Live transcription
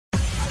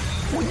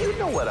Well, you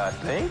know what I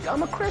think.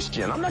 I'm a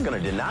Christian. I'm not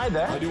going to deny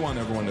that. I do want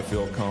everyone to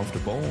feel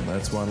comfortable, and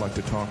that's why I'd like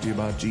to talk to you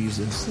about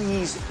Jesus.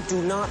 Please do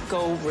not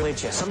go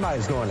religious.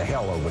 Somebody's going to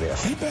hell over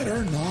this. He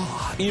better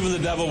not. Even the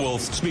devil will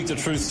speak the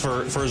truth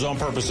for his own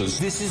purposes.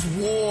 This is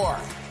war.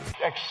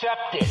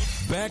 Accept it.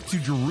 Back to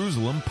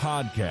Jerusalem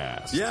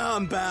podcast. Yeah,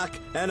 I'm back,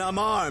 and I'm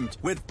armed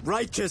with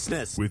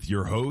righteousness. With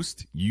your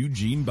host,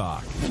 Eugene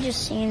Bach. He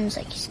just seems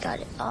like he's got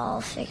it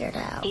all figured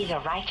out. He's a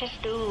righteous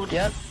dude.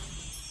 Yep.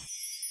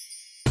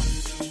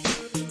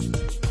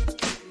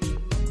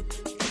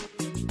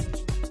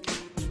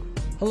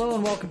 Hello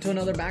and welcome to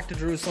another Back to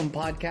Jerusalem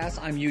podcast.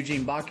 I'm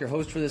Eugene Bach, your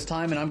host for this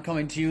time, and I'm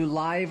coming to you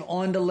live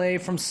on delay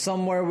from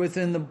somewhere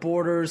within the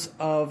borders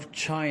of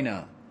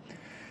China.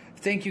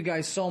 Thank you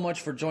guys so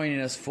much for joining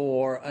us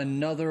for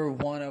another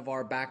one of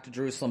our Back to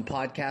Jerusalem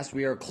podcasts.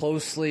 We are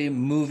closely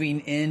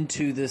moving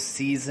into the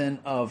season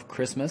of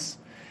Christmas.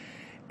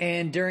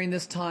 And during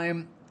this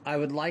time, I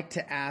would like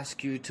to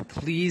ask you to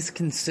please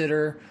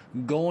consider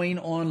going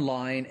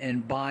online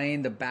and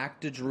buying the Back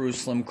to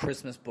Jerusalem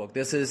Christmas book.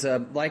 This is,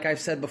 like I've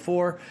said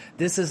before,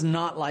 this is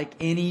not like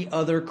any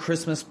other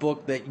Christmas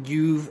book that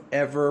you've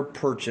ever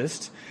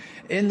purchased,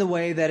 in the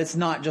way that it's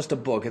not just a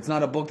book. It's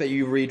not a book that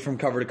you read from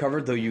cover to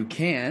cover, though you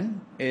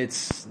can.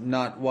 It's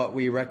not what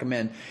we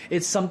recommend.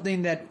 It's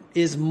something that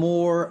is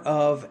more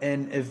of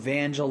an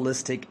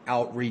evangelistic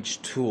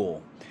outreach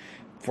tool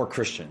for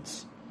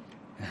Christians.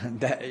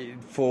 That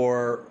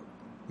for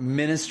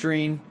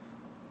ministering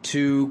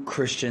to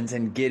Christians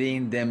and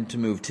getting them to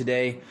move.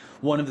 Today,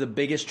 one of the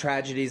biggest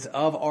tragedies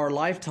of our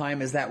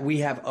lifetime is that we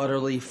have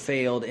utterly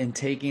failed in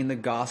taking the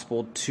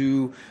gospel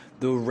to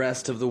the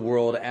rest of the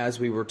world as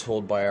we were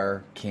told by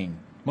our King.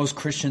 Most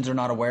Christians are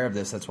not aware of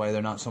this. That's why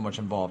they're not so much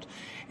involved.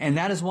 And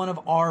that is one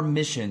of our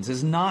missions,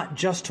 is not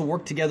just to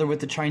work together with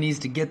the Chinese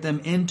to get them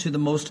into the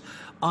most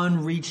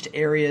unreached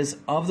areas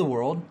of the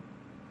world,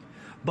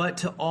 but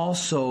to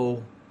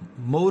also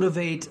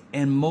motivate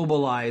and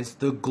mobilize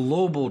the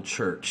global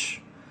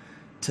church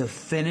to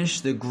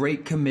finish the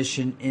Great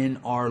Commission in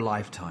our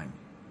lifetime.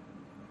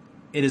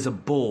 It is a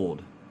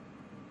bold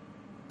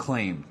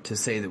claim to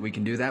say that we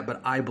can do that,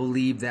 but I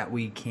believe that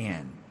we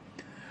can.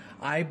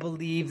 I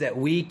believe that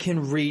we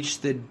can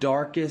reach the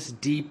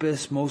darkest,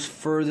 deepest, most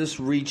furthest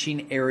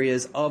reaching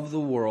areas of the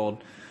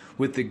world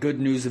with the good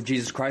news of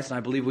Jesus Christ, and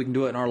I believe we can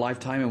do it in our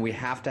lifetime, and we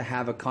have to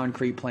have a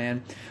concrete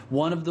plan.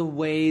 One of the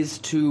ways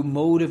to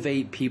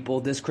motivate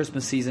people this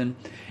Christmas season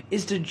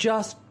is to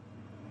just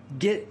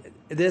get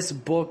this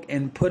book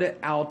and put it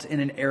out in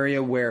an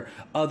area where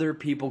other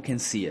people can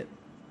see it.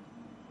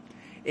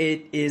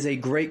 It is a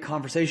great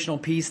conversational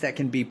piece that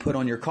can be put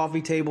on your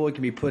coffee table. It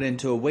can be put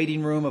into a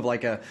waiting room of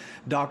like a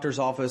doctor's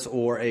office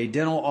or a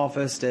dental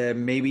office,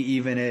 maybe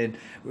even in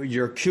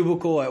your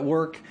cubicle at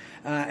work.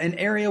 An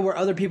area where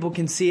other people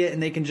can see it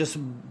and they can just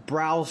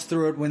browse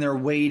through it when they're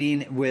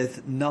waiting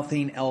with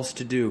nothing else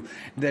to do.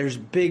 There's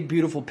big,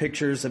 beautiful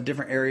pictures of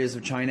different areas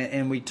of China,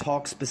 and we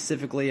talk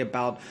specifically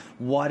about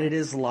what it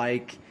is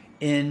like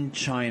in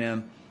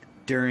China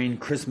during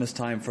Christmas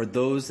time for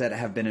those that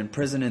have been in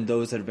prison and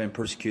those that have been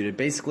persecuted.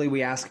 Basically,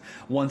 we ask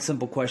one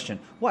simple question.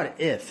 What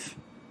if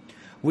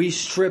we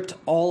stripped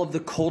all of the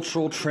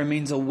cultural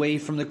trimmings away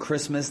from the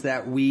Christmas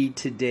that we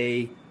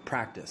today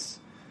practice?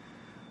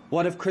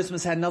 What if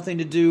Christmas had nothing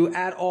to do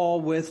at all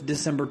with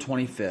December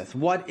 25th?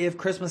 What if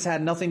Christmas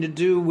had nothing to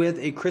do with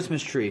a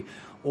Christmas tree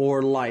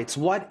or lights?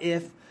 What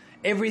if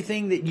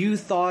everything that you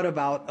thought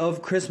about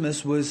of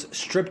Christmas was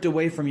stripped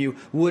away from you?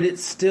 Would it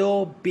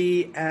still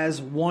be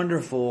as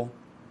wonderful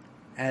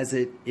as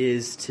it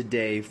is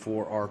today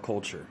for our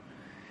culture?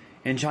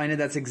 In China,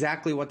 that's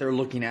exactly what they're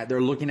looking at.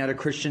 They're looking at a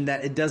Christian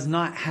that it does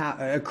not have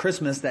a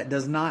Christmas that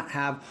does not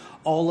have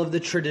all of the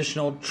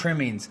traditional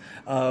trimmings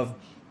of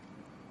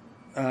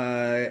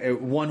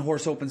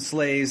one-horse open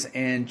sleighs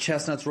and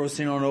chestnuts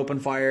roasting on an open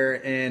fire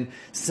and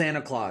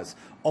Santa Claus.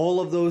 All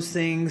of those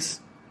things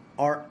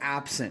are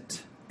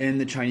absent in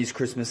the Chinese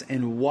Christmas.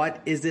 And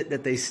what is it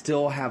that they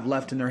still have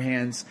left in their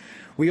hands?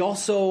 We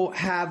also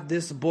have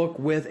this book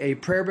with a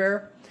prayer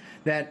bear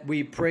that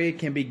we pray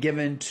can be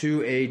given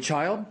to a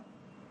child.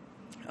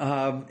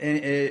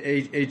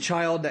 A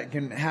child that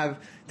can have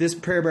this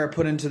prayer bear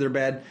put into their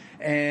bed,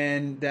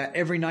 and that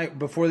every night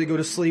before they go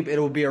to sleep, it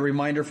will be a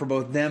reminder for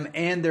both them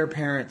and their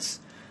parents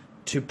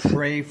to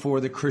pray for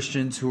the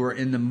Christians who are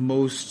in the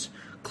most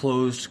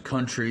closed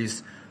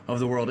countries of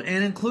the world.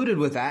 And included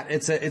with that,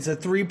 it's a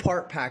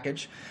 3-part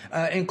package.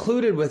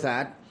 Included with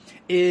that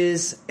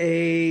is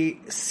a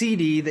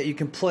CD that you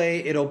can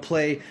play. It'll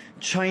play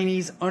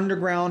Chinese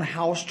underground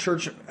house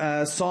church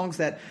songs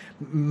that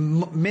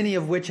many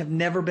of which have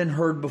never been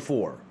heard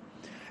before.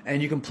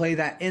 And you can play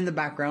that in the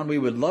background. We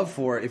would love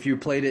for it if you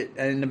played it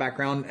in the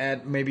background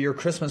at maybe your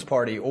Christmas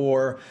party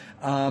or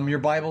your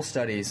Bible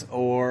studies,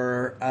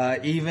 or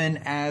even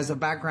as a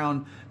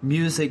background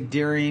music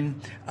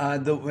during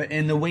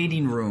in the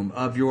waiting room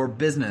of your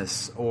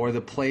business, or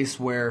the place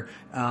where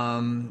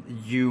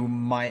you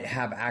might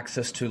have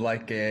access to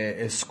like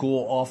a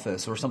school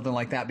office or something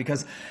like that.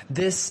 Because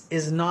this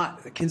is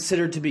not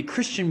considered to be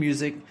Christian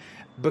music,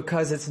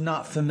 because it's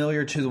not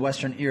familiar to the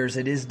Western ears.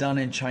 It is done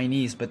in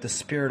Chinese, but the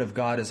Spirit of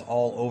God is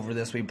all over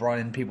this. We brought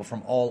in people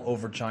from all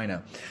over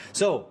China.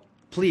 So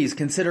please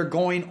consider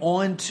going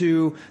on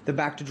to the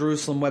Back to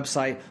Jerusalem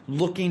website,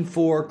 looking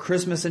for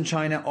Christmas in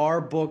China,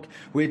 our book,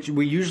 which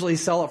we usually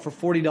sell it for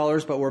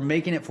 $40, but we're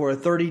making it for a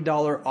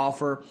 $30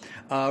 offer.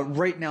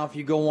 Right now, if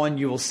you go on,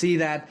 you will see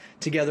that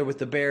together with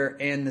the bear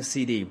and the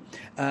CD.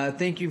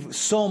 Thank you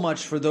so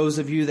much for those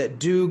of you that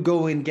do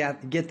go and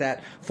get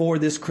that for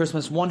this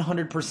Christmas.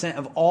 100%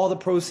 of all the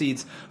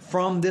proceeds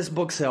from this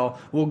book sale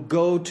will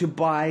go to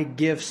buy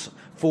gifts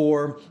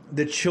for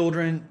the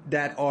children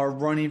that are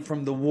running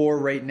from the war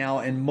right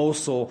now in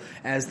Mosul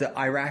as the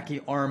Iraqi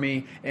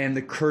army and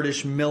the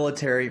Kurdish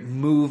military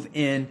move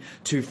in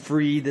to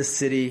free the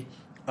city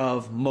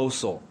of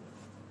Mosul.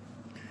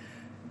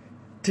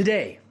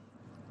 Today,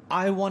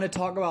 I want to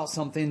talk about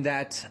something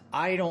that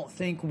I don't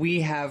think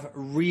we have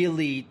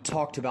really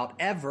talked about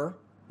ever.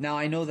 Now,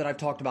 I know that I've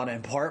talked about it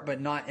in part,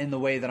 but not in the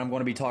way that I'm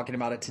going to be talking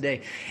about it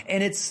today.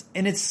 And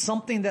it's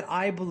something that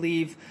I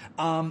believe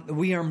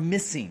we are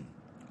missing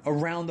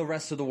around the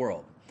rest of the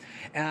world.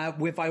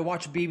 If I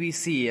watch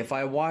BBC, if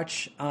I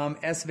watch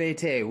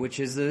SVT, which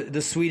is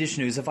the Swedish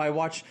news, if I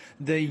watch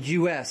the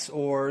US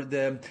or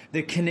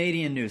the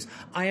Canadian news,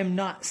 I am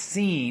not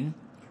seeing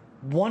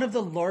one of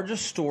the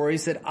largest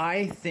stories that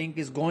I think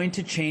is going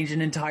to change an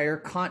entire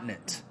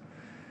continent.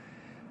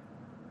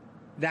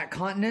 That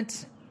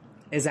continent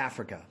is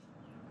Africa.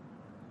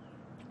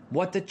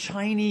 What the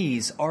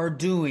Chinese are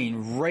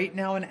doing right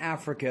now in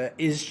Africa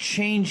is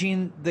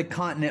changing the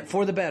continent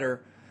for the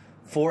better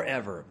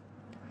forever.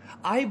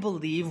 I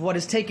believe what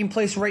is taking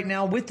place right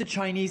now with the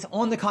Chinese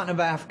on the continent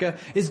of Africa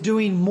is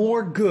doing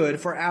more good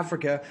for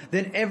Africa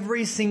than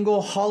every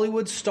single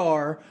Hollywood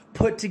star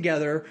put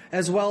together,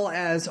 as well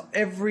as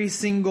every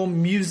single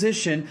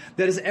musician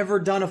that has ever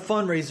done a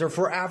fundraiser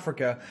for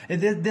Africa.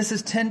 And this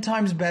is 10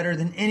 times better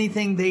than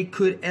anything they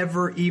could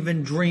ever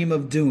even dream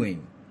of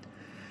doing.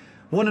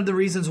 One of the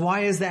reasons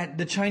why is that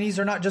the Chinese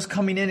are not just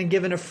coming in and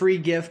giving a free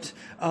gift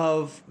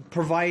of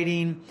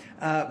providing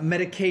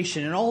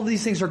medication, and all of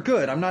these things are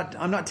good. I'm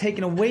not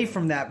taking away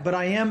from that, but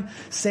I am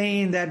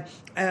saying that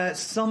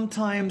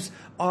sometimes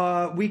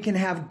we can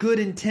have good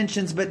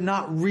intentions but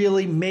not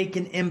really make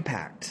an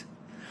impact.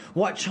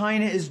 What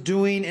China is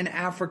doing in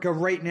Africa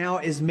right now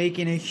is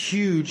making a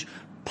huge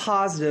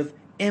positive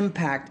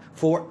impact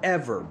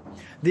forever.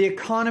 The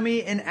economy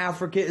in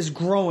Africa is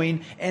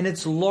growing, and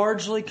it's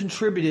largely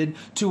contributed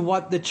to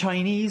what the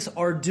Chinese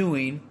are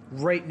doing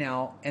right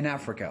now in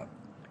Africa.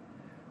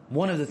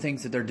 One of the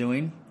things that they're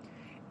doing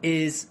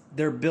is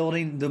they're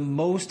building the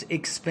most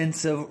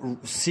expensive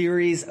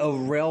series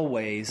of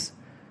railways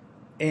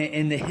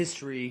in the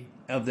history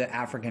of the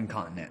African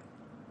continent.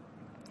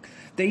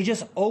 They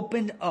just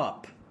opened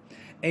up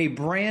a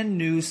brand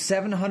new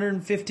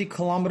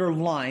 750-kilometer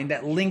line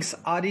that links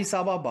Addis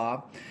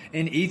Ababa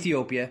in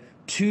Ethiopia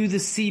to the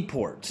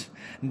seaport.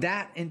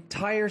 That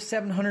entire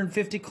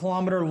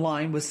 750-kilometer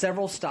line with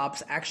several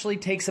stops actually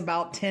takes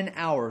about 10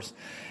 hours,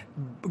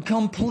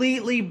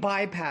 completely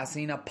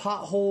bypassing a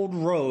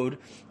potholed road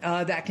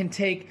that can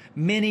take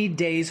many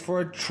days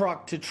for a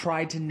truck to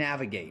try to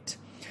navigate.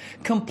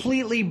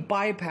 Completely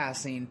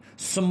bypassing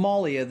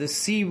Somalia, the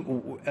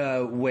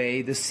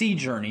sea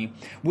journey,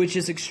 which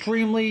is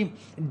extremely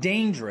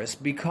dangerous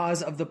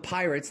because of the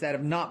pirates that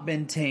have not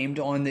been tamed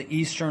on the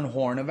eastern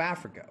horn of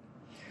Africa.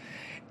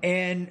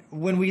 And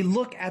when we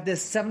look at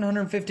this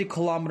 750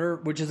 kilometer,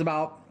 which is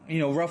about,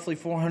 roughly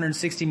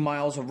 460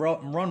 miles of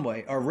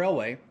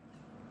railway,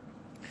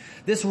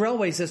 this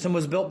railway system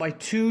was built by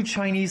two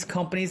Chinese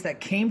companies that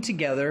came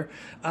together,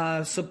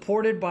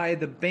 supported by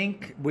the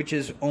bank, which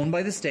is owned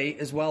by the state,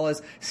 as well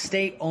as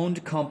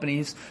state-owned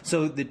companies.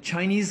 So the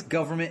Chinese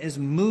government is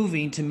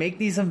moving to make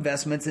these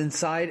investments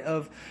inside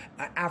of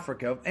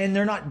Africa, and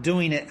they're not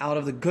doing it out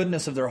of the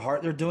goodness of their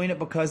heart. They're doing it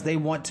because they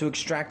want to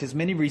extract as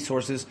many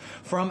resources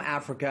from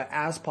Africa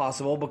as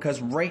possible, because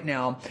right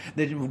now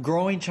the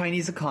growing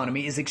Chinese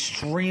economy is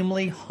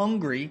extremely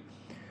hungry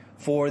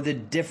for the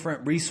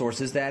different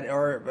resources that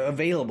are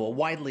available,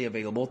 widely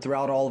available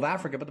throughout all of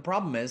Africa. But the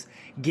problem is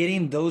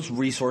getting those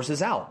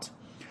resources out.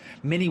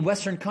 Many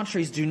Western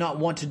countries do not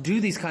want to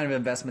do these kind of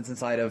investments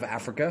inside of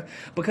Africa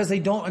because they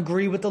don't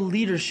agree with the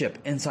leadership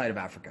inside of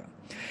Africa.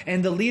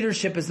 And the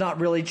leadership is not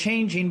really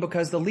changing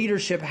because the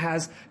leadership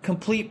has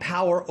complete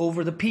power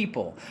over the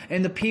people.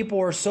 And the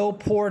people are so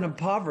poor and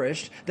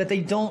impoverished that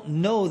they don't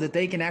know that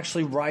they can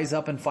actually rise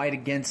up and fight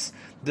against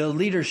the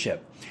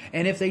leadership.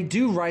 And if they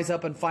do rise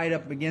up and fight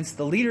up against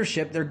the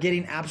leadership, they're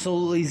getting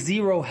absolutely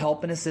zero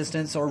help and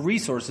assistance or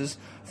resources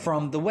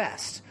from the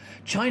West.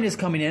 China's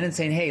coming in and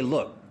saying, hey,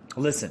 look,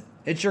 listen,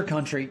 it's your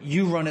country.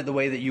 You run it the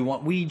way that you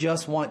want. We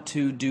just want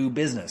to do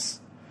business.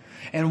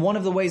 And one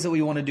of the ways that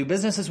we want to do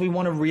business is we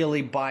want to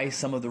really buy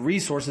some of the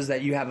resources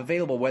that you have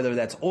available, whether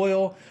that's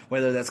oil,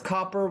 whether that's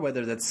copper,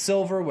 whether that's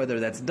silver, whether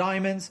that's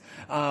diamonds,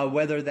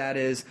 whether that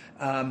is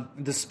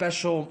the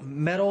special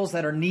metals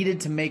that are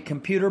needed to make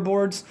computer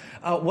boards.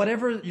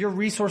 Whatever your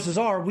resources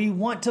are, we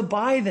want to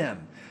buy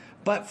them.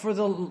 But for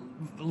the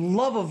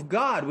love of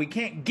God, we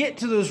can't get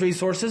to those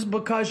resources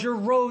because your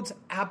roads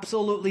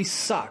absolutely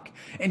suck.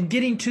 And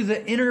getting to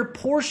the inner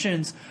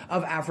portions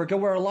of Africa,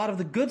 where a lot of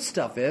the good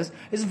stuff is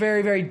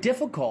very, very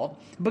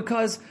difficult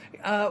because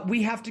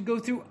we have to go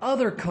through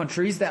other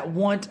countries that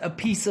want a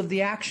piece of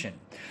the action.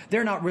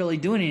 They're not really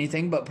doing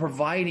anything but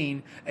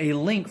providing a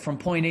link from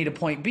point A to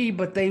point B,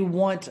 but they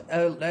want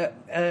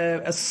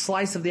a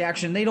slice of the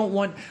action. They don't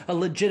want a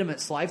legitimate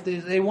slice.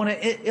 They want an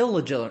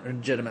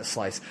illegitimate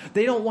slice.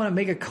 They don't want to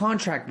make a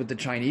contract with the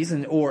Chinese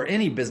or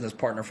any business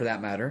partner for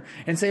that matter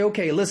and say,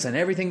 okay, listen,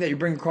 everything that you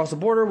bring across the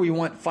border, we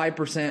want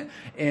 5%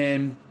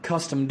 in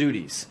custom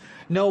duties.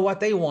 No, what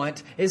they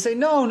want is say,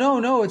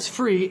 no, it's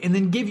free, and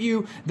then give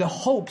you the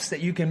hopes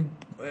that you can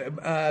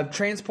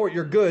transport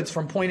your goods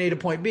from point A to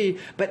point B.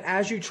 But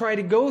as you try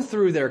to go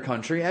through their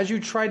country, as you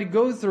try to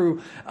go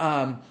through,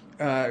 God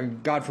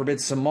forbid,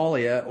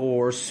 Somalia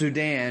or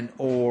Sudan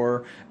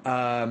or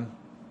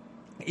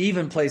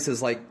even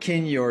places like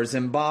Kenya or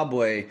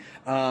Zimbabwe,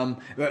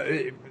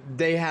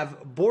 they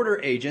have border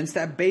agents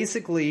that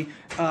basically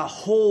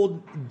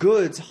hold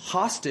goods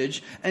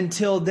hostage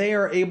until they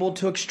are able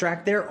to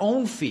extract their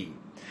own fee.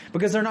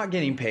 Because they're not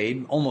getting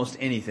paid almost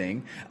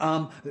anything.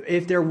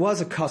 If there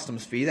was a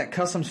customs fee, that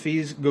customs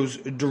fee goes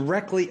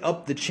directly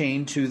up the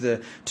chain to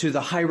the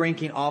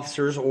high-ranking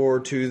officers or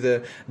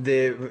to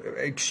the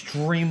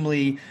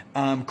extremely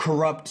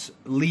corrupt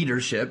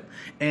leadership,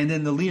 and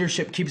then the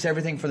leadership keeps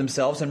everything for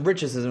themselves,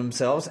 enriches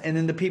themselves, and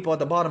then the people at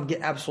the bottom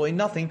get absolutely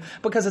nothing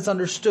because it's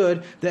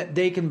understood that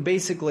they can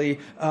basically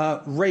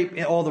rape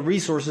all the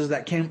resources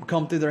that can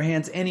come through their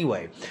hands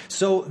anyway.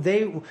 So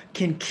they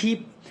can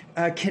keep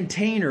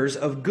containers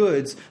of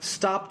goods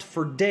stopped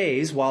for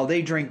days while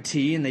they drink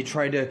tea and they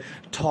try to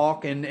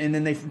talk and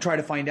then they try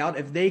to find out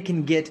if they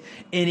can get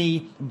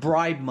any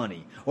bribe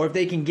money or if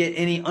they can get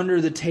any under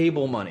the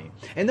table money.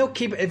 And they'll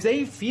keep, if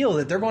they feel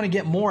that they're going to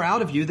get more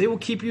out of you, they will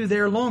keep you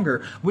there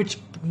longer, which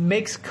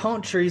makes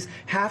countries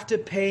have to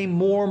pay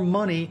more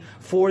money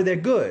for their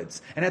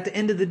goods. And at the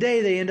end of the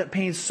day, they end up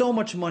paying so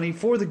much money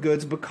for the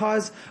goods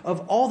because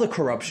of all the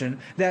corruption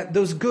that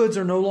those goods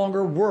are no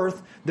longer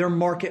worth their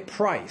market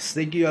price.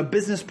 A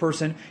business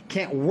person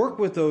can't work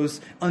with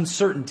those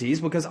uncertainties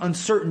because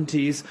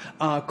uncertainties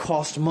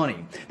cost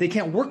money. They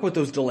can't work with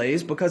those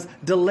delays because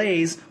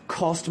delays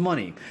cost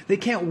money. They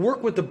can't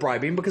work with the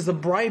bribing because the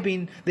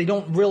bribing, they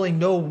don't really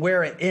know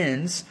where it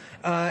ends,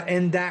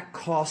 and that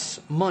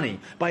costs money.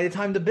 By the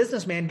time the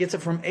businessman gets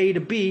it from A to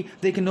B,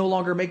 they can no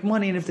longer make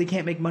money, and if they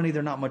can't make money,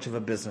 they're not much of a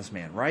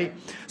businessman, right?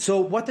 So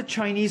what the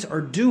Chinese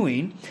are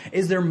doing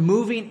is they're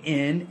moving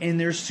in and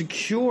they're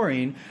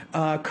securing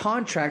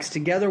contracts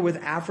together with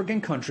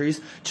African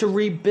countries to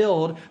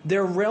rebuild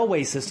their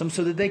railway system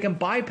so that they can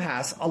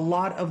bypass a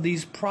lot of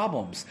these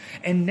problems.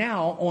 And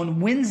now on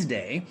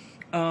Wednesday,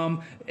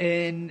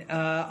 in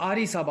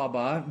Addis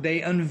Ababa,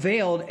 they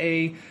unveiled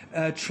a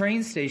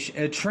train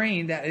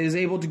that is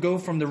able to go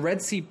from the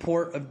Red Sea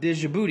port of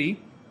Djibouti.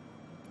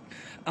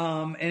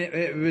 And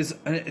it was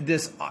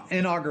this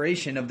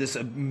inauguration of this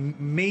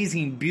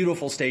amazing,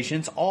 beautiful station.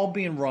 It's all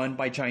being run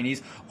by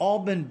Chinese, all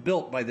been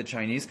built by the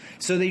Chinese.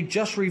 So they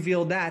just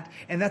revealed that,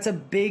 and that's a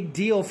big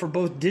deal for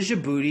both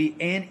Djibouti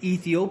and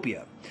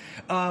Ethiopia.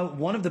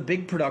 One of the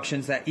big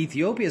productions that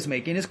Ethiopia is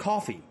making is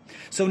coffee.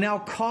 So now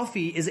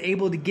coffee is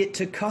able to get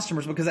to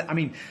customers because, I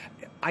mean,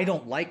 I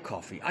don't like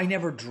coffee. I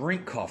never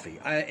drink coffee.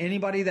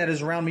 Anybody that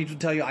is around me will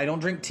tell you I don't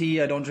drink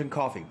tea. I don't drink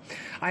coffee.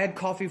 I had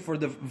coffee for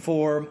the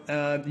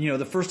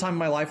first time in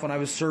my life when I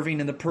was serving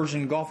in the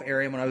Persian Gulf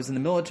area. When I was in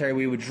the military,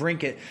 we would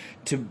drink it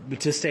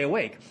to stay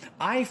awake.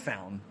 I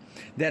found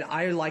that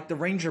I like the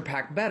Ranger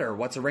Pack better.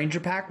 What's a Ranger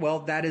Pack? Well,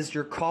 that is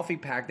your coffee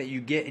pack that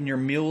you get in your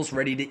meals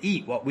ready to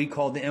eat, what we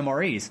call the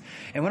MREs.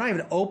 And when I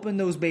would open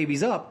those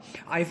babies up,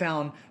 I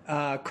found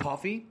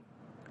coffee,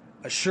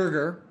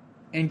 sugar,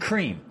 and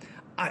cream.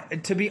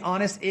 To be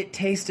honest, it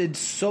tasted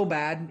so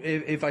bad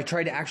if I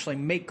tried to actually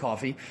make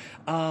coffee.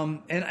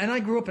 And I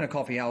grew up in a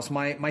coffee house.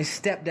 My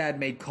stepdad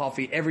made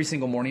coffee every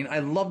single morning. I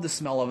loved the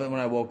smell of it when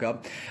I woke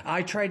up.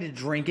 I tried to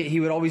drink it. He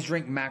would always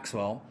drink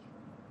Maxwell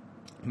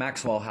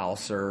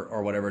House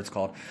or whatever it's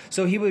called.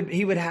 So he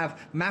would have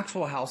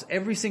Maxwell House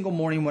every single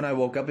morning when I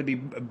woke up. It'd be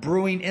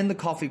brewing in the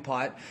coffee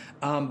pot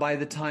by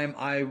the time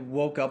I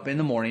woke up in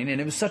the morning,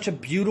 and it was such a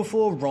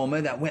beautiful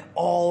aroma that went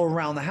all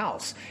around the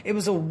house. It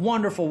was a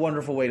wonderful,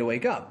 wonderful way to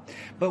wake up.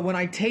 But when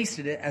I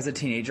tasted it as a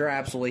teenager, I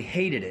absolutely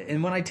hated it.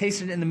 And when I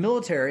tasted it in the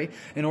military,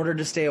 in order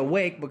to stay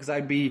awake, because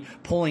I'd be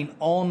pulling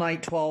all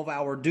night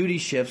 12-hour duty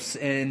shifts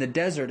in the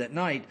desert at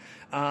night,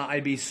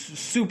 I'd be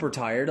super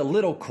tired, a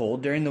little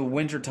cold during the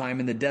winter time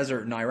in the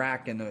desert in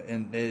Iraq, and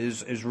it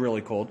is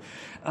really cold.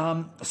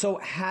 So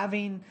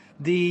having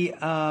the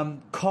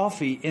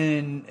coffee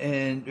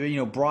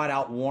in brought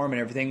out warm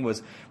and everything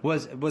was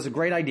a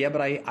great idea.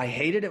 But I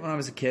hated it when I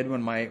was a kid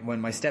when my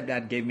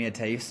stepdad gave me a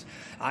taste.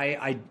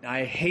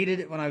 I hated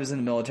it when I was in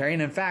the military,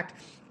 and in fact,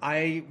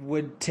 I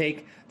would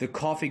take the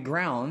coffee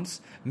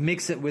grounds,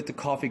 mix it with the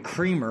coffee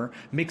creamer,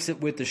 mix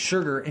it with the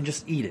sugar, and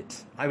just eat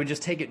it. I would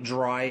just take it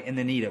dry and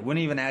then eat it. Wouldn't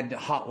even add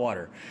hot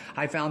water.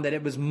 I found that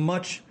it was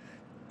much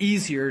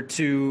easier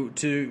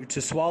to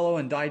swallow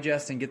and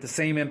digest and get the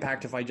same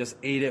impact if I just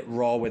ate it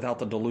raw without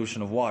the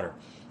dilution of water.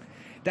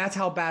 That's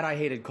how bad I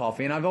hated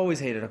coffee, and I've always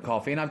hated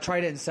coffee, and I've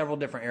tried it in several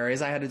different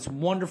areas. I had this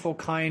wonderful,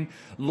 kind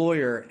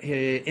lawyer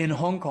in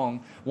Hong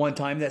Kong one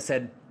time that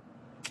said,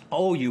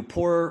 "Oh, you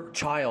poor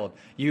child,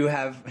 you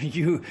have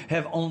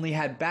only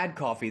had bad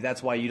coffee.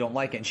 That's why you don't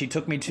like it." And she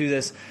took me to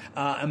this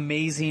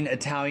amazing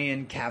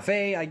Italian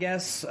cafe, I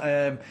guess,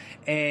 and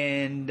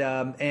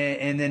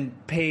then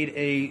paid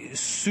a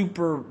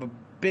super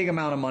big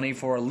amount of money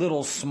for a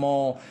little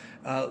small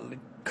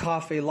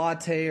coffee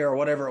latte or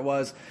whatever it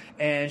was,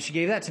 and she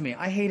gave that to me.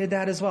 I hated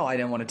that as well. I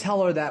didn't want to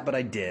tell her that, but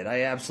I did.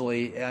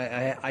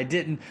 I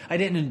didn't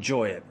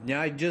enjoy it.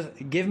 I just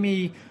give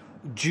me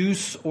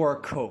juice or a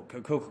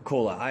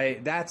Coca-Cola.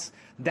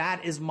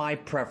 That is my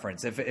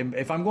preference.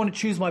 If I'm going to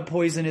choose my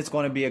poison, it's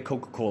going to be a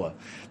Coca-Cola.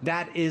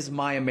 That is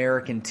my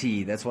American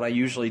tea. That's what I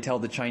usually tell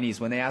the Chinese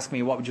when they ask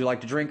me what would you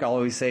like to drink. I'll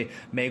always say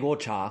Meiguo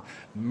cha,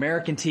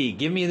 American tea.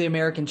 Give me the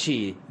American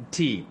tea.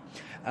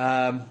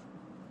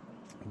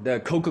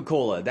 The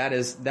Coca-Cola, that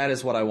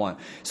is what I want.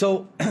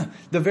 So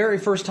the very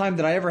first time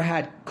that I ever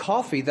had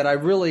coffee that I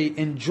really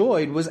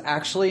enjoyed was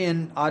actually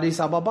in Addis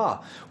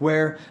Ababa,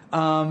 where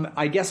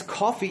I guess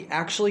coffee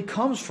actually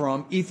comes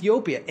from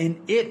Ethiopia, and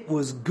it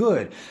was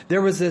good.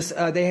 There was this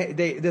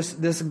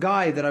this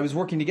guy that I was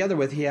working together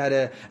with. He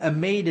had a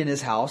maid in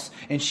his house,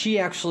 and she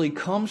actually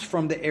comes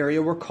from the area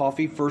where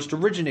coffee first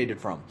originated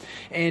from.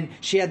 And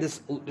she had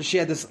this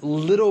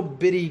little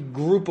bitty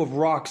group of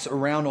rocks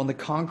around on the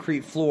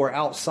concrete floor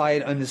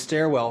outside on the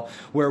stairwell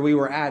where we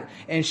were at,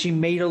 and she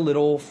made a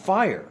little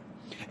fire.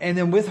 And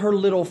then with her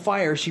little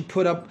fire, she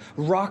put up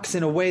rocks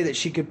in a way that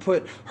she could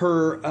put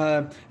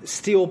her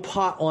steel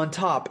pot on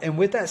top. And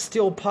with that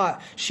steel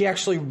pot, she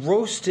actually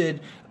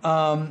roasted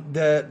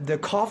the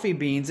coffee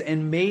beans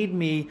and made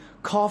me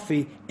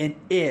coffee, and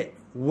it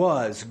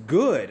was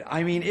good.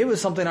 I mean, it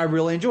was something I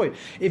really enjoyed.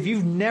 If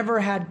you've never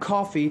had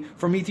coffee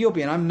from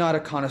Ethiopia, and I'm not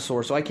a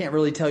connoisseur, so I can't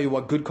really tell you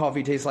what good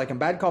coffee tastes like and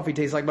bad coffee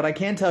tastes like, but I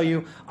can tell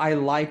you I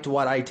liked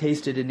what I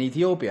tasted in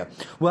Ethiopia.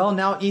 Well,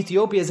 now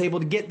Ethiopia is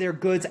able to get their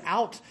goods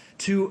out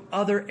to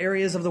other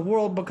areas of the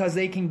world because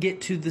they can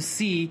get to the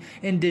sea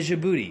in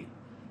Djibouti.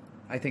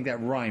 I think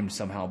that rhymed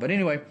somehow, but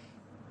anyway.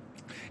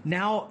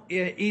 Now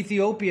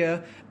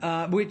Ethiopia,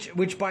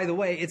 which by the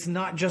way, it's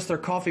not just their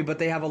coffee, but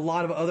they have a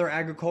lot of other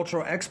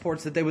agricultural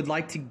exports that they would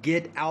like to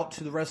get out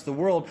to the rest of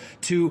the world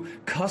to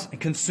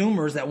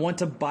consumers that want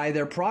to buy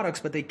their products,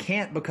 but they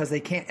can't because they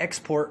can't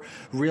export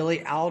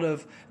really out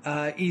of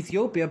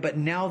Ethiopia. But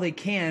now they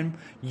can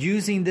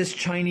using this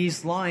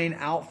Chinese line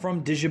out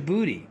from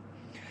Djibouti.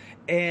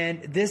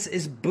 And this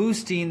is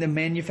boosting the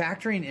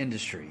manufacturing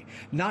industry,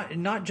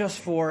 not just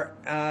for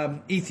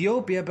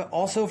Ethiopia, but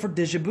also for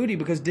Djibouti,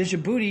 because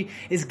Djibouti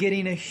is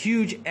getting a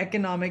huge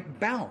economic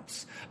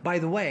bounce. By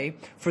the way,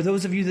 for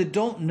those of you that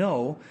don't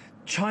know,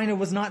 China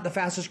was not the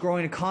fastest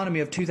growing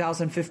economy of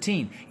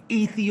 2015.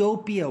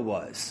 Ethiopia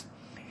was.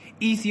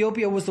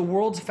 Ethiopia was the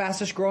world's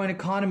fastest growing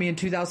economy in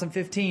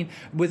 2015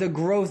 with a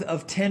growth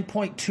of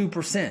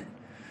 10.2%.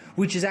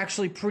 Which is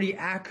actually pretty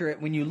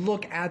accurate when you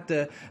look at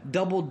the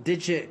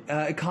double-digit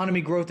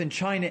economy growth in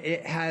China.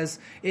 It has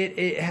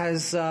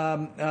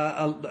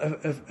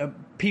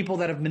people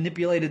that have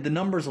manipulated the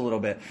numbers a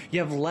little bit. You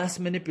have less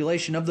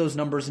manipulation of those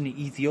numbers in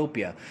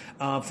Ethiopia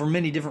for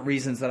many different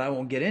reasons that I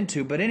won't get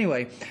into. But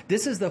anyway,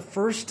 this is the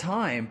first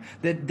time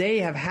that they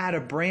have had a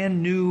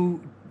brand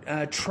new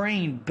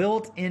train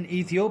built in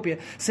Ethiopia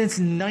since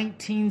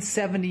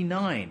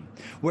 1979,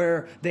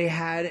 where they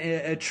had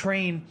a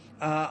train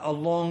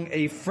along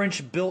a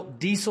French-built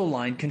diesel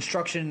line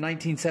construction in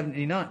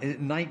 1917,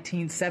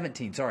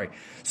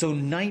 So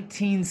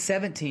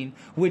 1917,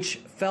 which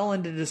fell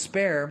into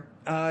despair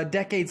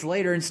decades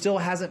later and still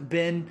hasn't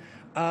been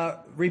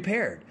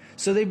repaired.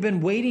 So they've been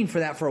waiting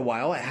for that for a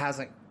while. It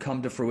hasn't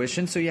come to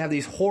fruition. So you have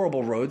these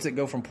horrible roads that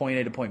go from point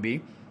A to point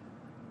B.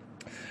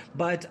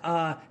 But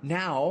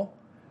now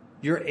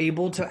you're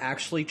able to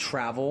actually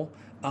travel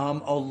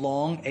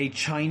along a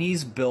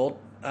Chinese-built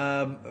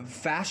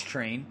fast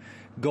train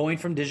going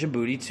from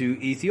Djibouti to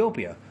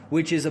Ethiopia,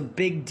 which is a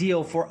big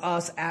deal for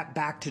us at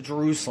Back to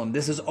Jerusalem.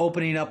 This is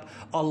opening up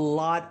a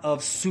lot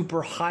of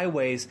super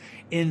highways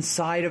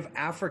inside of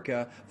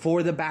Africa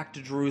for the Back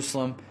to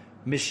Jerusalem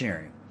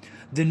missionary.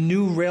 The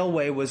new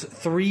railway was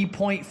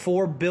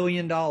 $3.4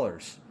 billion.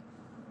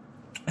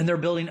 And they're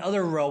building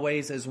other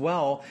railways as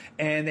well,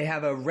 and they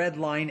have a red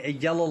line, a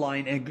yellow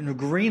line, and a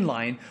green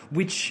line,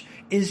 which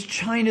is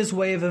China's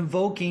way of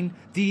invoking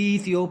the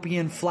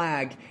Ethiopian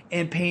flag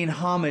and paying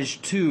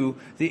homage to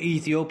the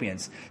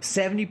Ethiopians.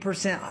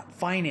 70%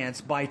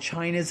 financed by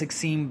China's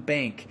Exim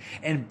Bank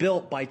and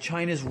built by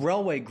China's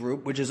railway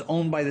group, which is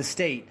owned by the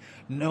state,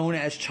 known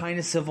as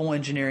China Civil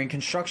Engineering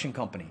Construction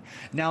Company.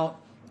 Now,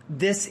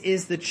 this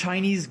is the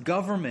Chinese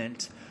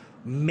government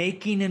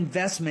making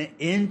investment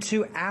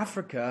into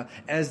Africa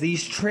as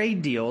these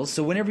trade deals.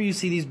 So whenever you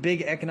see these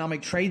big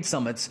economic trade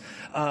summits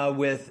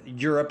with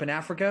Europe and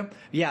Africa,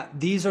 yeah,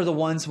 these are the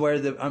ones where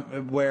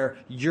the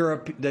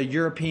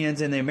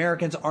Europeans and the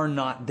Americans are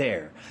not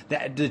there.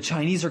 The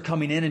Chinese are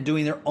coming in and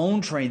doing their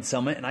own trade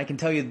summit, and I can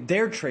tell you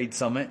their trade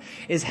summit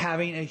is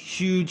having a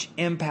huge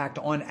impact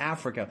on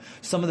Africa.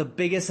 Some of the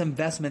biggest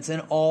investments in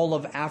all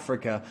of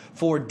Africa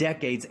for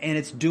decades, and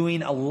it's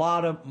doing a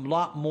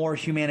lot more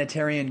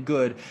humanitarian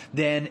good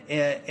than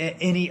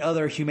any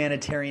other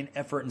humanitarian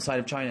effort inside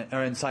of China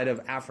or inside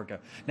of Africa.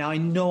 Now, I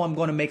know I'm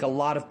going to make a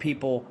lot of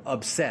people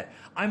upset.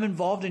 I'm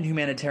involved in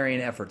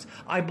humanitarian efforts.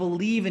 I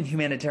believe in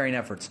humanitarian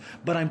efforts,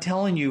 but I'm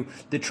telling you,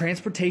 the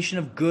transportation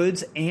of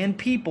goods and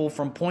people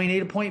from point A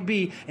to point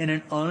B in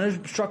an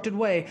unobstructed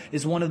way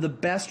is one of the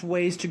best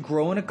ways to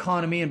grow an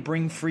economy and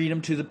bring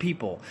freedom to the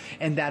people.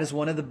 And that is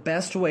one of the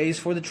best ways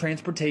for the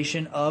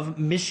transportation of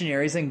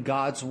missionaries and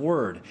God's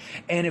Word.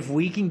 And if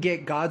we can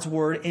get God's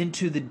Word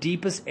into the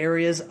deepest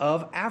areas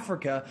of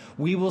Africa,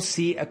 we will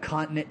see a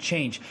continent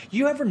change.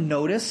 You ever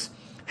notice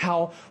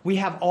how we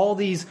have all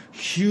these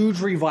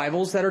huge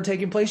revivals that are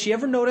taking place? You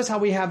ever notice how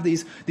we have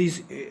these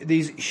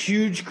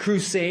huge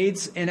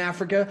crusades in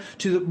Africa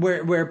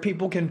where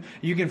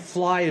you can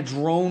fly a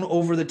drone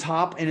over the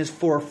top, and as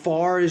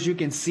far as you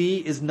can see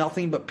is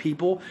nothing but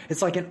people.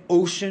 It's like an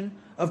ocean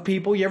of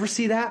people. You ever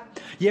see that?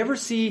 You ever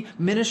see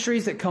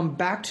ministries that come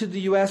back to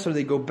the U.S. or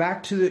they go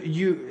back to the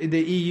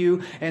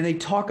EU and they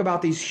talk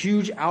about these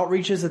huge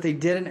outreaches that they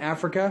did in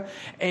Africa,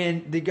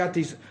 and they got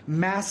these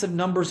massive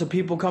numbers of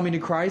people coming to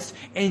Christ,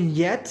 and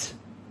yet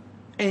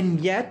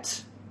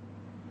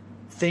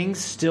things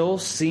still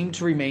seem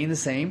to remain the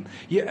same?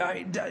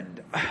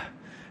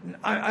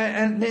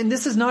 And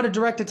this is not a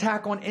direct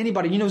attack on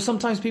anybody. You know,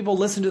 sometimes people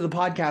listen to the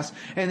podcast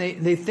and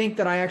they think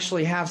that I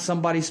actually have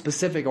somebody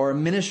specific or a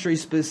ministry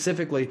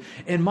specifically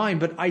in mind,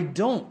 but I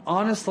don't.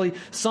 Honestly,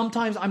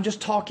 sometimes I'm just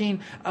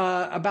talking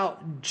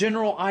about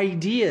general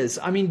ideas.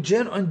 I mean,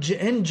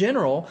 in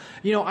general,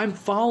 you know, I'm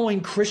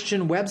following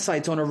Christian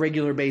websites on a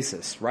regular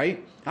basis,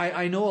 right?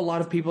 I know a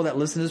lot of people that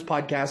listen to this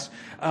podcast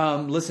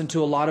listen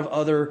to a lot of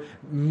other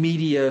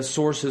media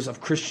sources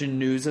of Christian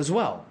news as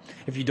well.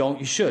 If you don't,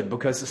 you should,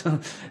 because they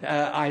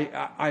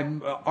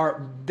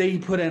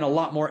put in a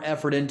lot more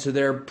effort into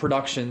their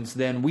productions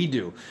than we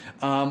do.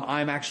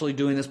 I'm actually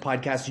doing this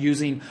podcast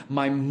using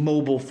my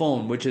mobile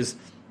phone, which is,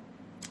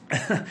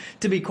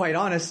 to be quite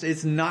honest,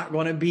 it's not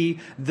going to be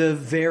the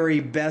very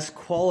best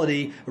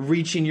quality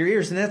reaching your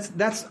ears. And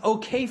that's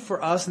okay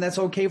for us, and that's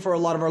okay for a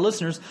lot of our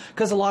listeners,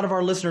 because a lot of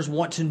our listeners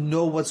want to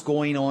know what's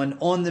going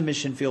on the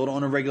mission field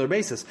on a regular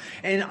basis.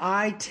 And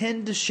I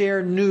tend to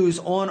share news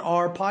on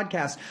our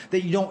podcast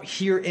that you don't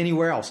hear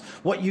anywhere else.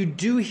 What you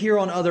do hear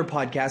on other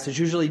podcasts is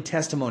usually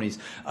testimonies,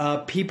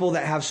 people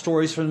that have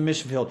stories from the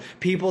mission field,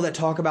 people that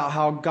talk about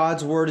how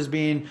God's Word is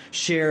being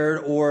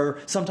shared, or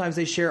sometimes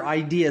they share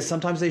ideas,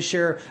 sometimes they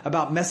share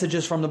about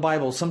messages from the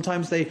Bible.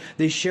 Sometimes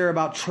they share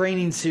about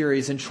training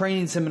series and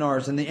training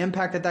seminars and the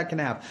impact that can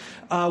have.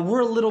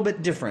 We're a little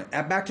bit different.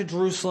 At Back to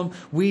Jerusalem,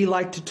 we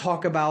like to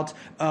talk about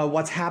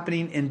what's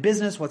happening in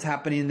business, what's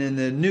happening in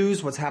the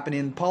news, what's happening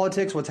in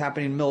politics, what's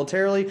happening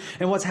militarily,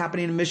 and what's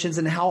happening in missions,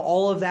 and how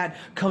all of that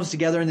comes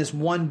together in this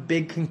one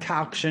big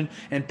concoction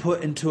and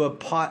put into a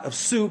pot of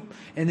soup,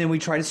 and then we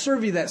try to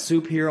serve you that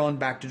soup here on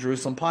Back to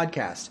Jerusalem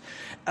podcast.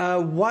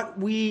 What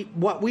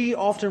we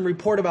often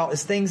report about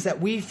is things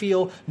that we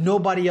feel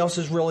nobody else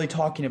is really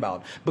talking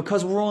about.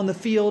 Because we're on the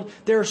field,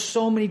 there are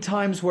so many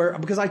times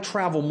because I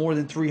travel more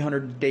than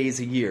 300 days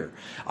a year.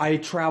 I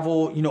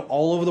travel,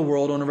 all over the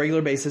world on a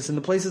regular basis, and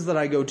the places that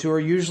I go to are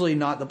usually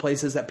not the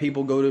places that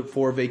people go to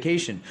for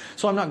vacation.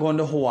 So I'm not going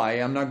to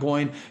Hawaii. I'm not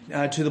going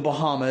to the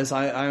Bahamas.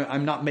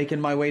 I'm not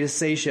making my way to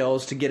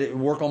Seychelles to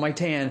work on my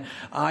tan.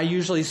 I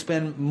usually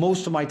spend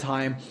most of my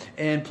time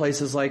in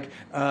places like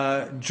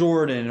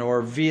Jordan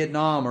or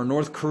Vietnam or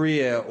North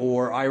Korea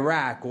or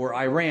Iraq or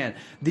Iran.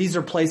 These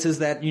are places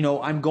that,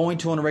 I'm going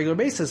to on a regular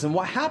basis. And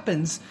what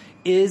happens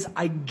is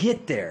I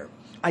get there.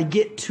 I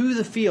get to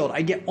the field.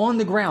 I get on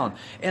the ground.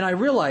 And I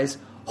realize,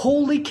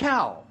 holy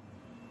cow,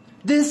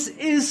 this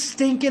is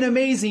stinking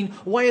amazing.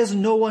 Why is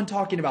no one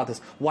talking about this?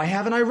 Why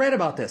haven't I read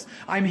about this?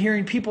 I'm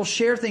hearing people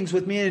share things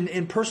with me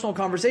in personal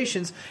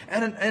conversations,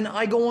 and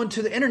I go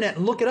onto the internet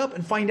and look it up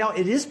and find out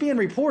it is being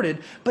reported,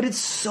 but it's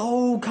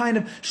so kind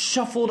of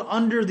shuffled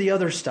under the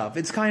other stuff.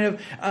 It's kind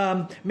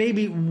of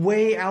maybe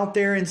way out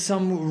there in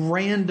some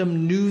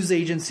random news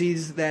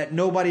agencies that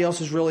nobody else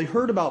has really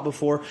heard about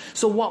before.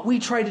 So what we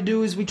try to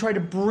do is we try to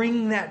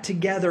bring that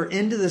together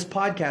into this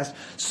podcast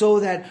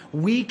so that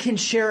we can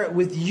share it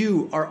with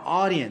you, our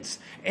audience,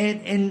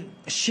 and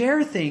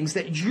share things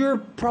that you're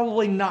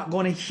probably not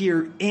going to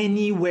hear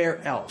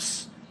anywhere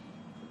else.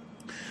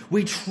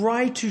 We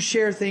try to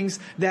share things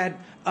that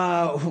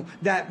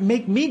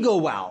make me go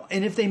wow.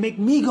 And if they make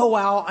me go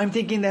wow, I'm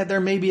thinking that there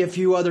may be a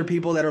few other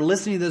people that are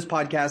listening to this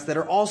podcast that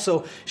are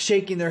also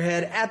shaking their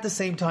head at the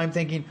same time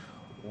thinking,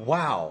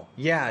 wow,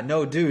 yeah,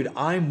 no, dude,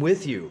 I'm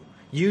with you.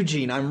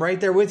 Eugene, I'm right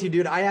there with you,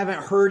 dude. I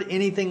haven't heard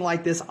anything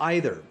like this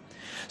either.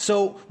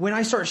 So when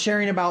I start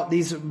sharing about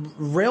these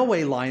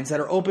railway lines that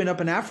are opened up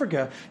in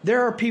Africa,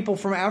 there are people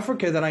from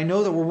Africa that I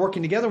know that we're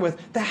working together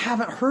with that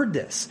haven't heard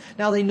this.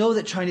 Now they know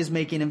that China's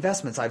making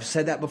investments. I've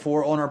said that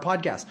before on our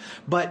podcast.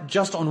 But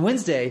just on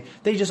Wednesday,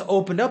 they just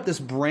opened up this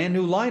brand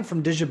new line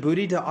from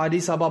Djibouti to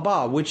Addis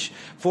Ababa, which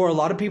for a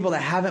lot of people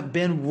that haven't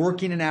been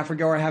working in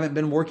Africa or haven't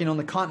been working on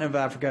the continent of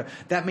Africa,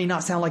 that may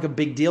not sound like a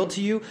big deal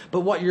to you.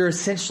 But what you're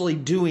essentially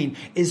doing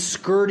is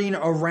skirting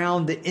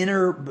around the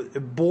inner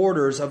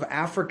borders of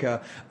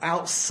Africa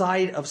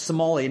outside of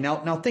Somalia.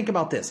 Now think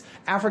about this.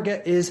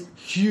 Africa is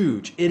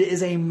huge. It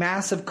is a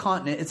massive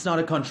continent. It's not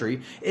a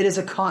country. It is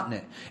a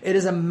continent. It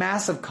is a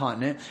massive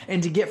continent.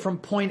 And to get from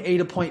point A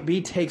to point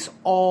B takes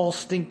all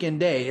stinking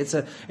day.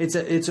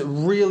 It's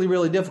really,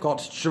 really difficult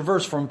to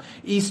traverse from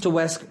east to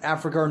west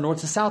Africa or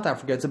north to south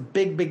Africa. It's a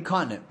big, big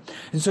continent.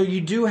 And so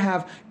you do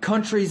have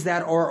countries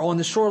that are on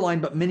the shoreline,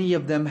 but many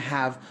of them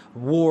have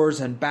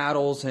wars and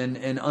battles and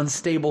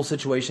unstable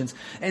situations.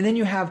 And then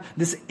you have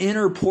this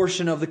inner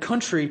portion of the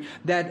country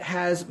that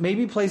has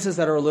maybe places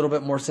that are a little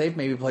bit more safe,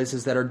 maybe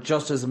places that are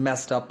just as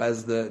messed up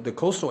as the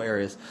coastal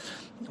areas.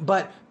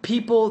 But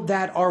people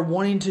that are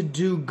wanting to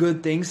do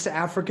good things to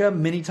Africa,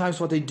 many times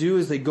what they do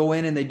is they go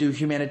in and they do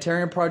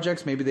humanitarian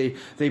projects. Maybe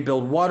they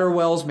build water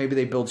wells, maybe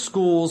they build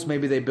schools,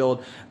 maybe they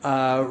build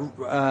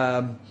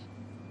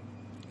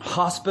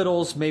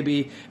hospitals,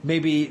 maybe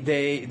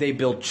they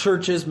build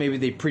churches, maybe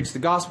they preach the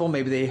gospel,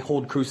 maybe they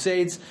hold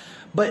crusades.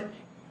 But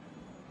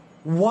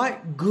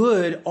what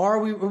good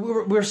are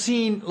we're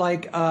seeing,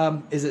 like,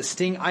 is it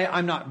Sting?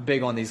 I'm not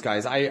big on these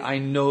guys. I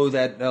know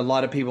that a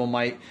lot of people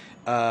might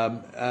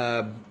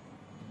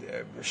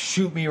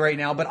shoot me right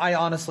now, but I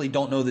honestly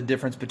don't know the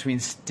difference between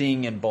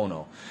Sting and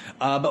Bono.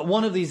 But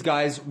one of these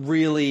guys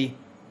really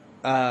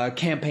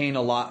campaign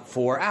a lot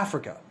for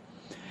Africa.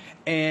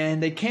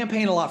 And they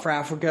campaign a lot for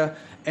Africa,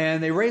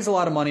 and they raise a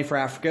lot of money for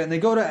Africa, and they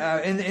go to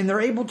and they're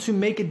able to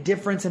make a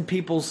difference in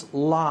people's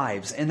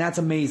lives, and that's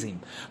amazing.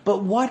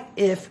 But what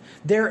if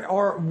there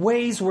are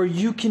ways where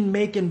you can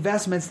make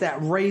investments that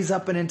raise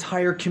up an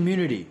entire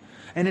community,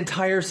 an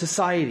entire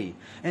society,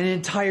 an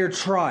entire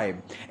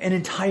tribe, an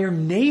entire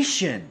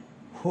nation?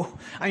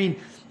 I mean,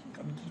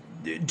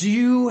 do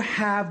you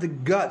have the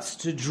guts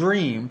to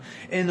dream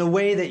in the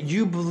way that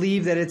you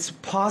believe that it's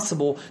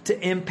possible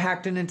to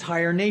impact an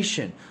entire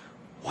nation?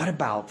 What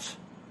about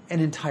an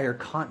entire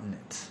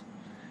continent?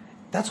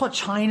 That's what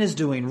China's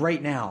doing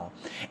right now.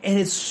 And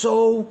it's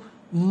so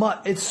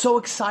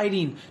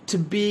exciting to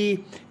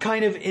be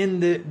kind of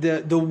in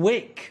the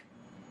wake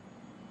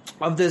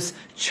of this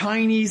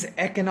Chinese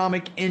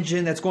economic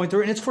engine that's going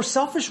through. And it's for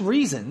selfish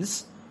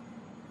reasons.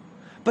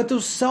 But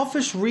those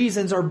selfish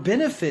reasons are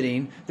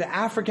benefiting the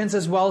Africans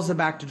as well as the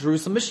Back to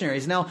Jerusalem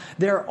missionaries. Now,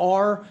 there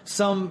are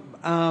some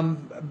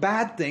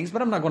bad things,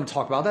 but I'm not going to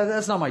talk about that.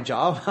 That's not my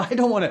job. I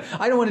don't want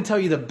to tell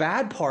you the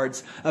bad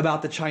parts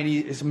about the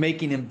Chinese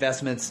making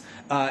investments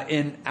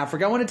in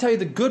Africa. I want to tell you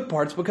the good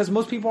parts because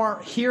most people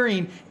aren't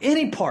hearing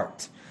any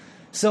part.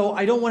 So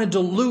I don't want to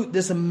dilute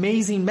this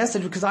amazing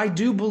message because I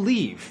do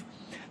believe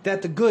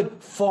that the good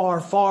far,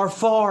 far,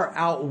 far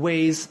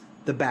outweighs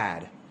the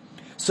bad.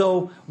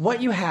 So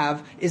what you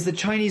have is the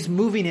Chinese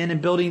moving in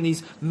and building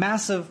these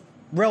massive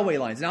railway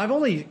lines. Now, I've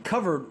only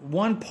covered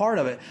one part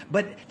of it,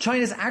 but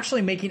China's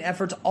actually making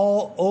efforts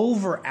all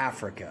over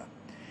Africa.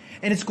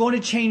 And it's going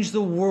to change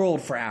the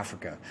world for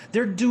Africa.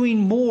 They're doing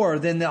more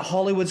than the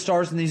Hollywood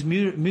stars and these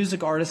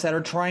music artists that are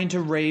trying to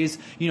raise,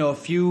 a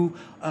few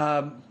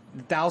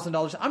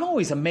 $1,000. I'm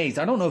always amazed.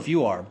 I don't know if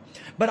you are,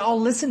 but I'll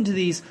listen to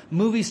these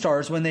movie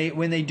stars when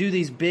they do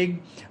these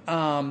big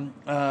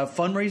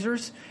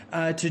fundraisers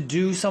to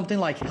do something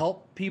like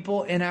help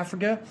people in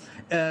Africa.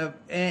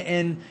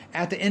 And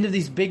at the end of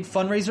these big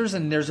fundraisers,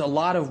 and there's a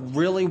lot of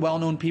really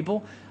well-known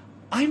people,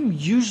 I'm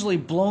usually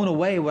blown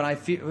away when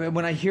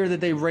I hear that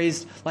they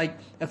raised like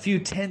a few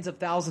tens of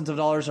thousands of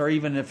dollars or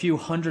even a few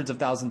hundreds of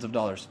thousands of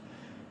dollars.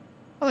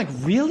 I'm like,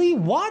 really?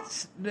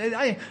 What?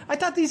 I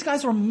thought these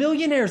guys were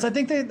millionaires. I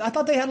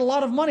thought they had a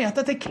lot of money. I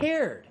thought they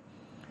cared.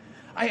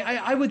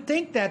 I would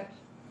think that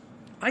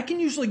I can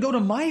usually go to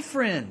my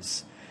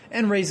friends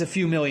and raise a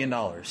few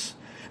 $1,000,000.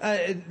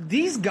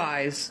 These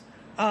guys,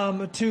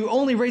 to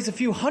only raise a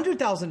few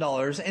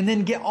 $100,000 and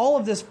then get all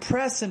of this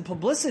press and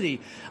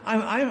publicity,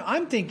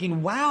 I'm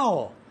thinking,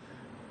 wow.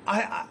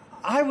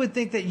 I would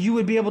think that you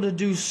would be able to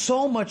do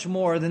so much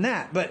more than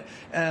that, but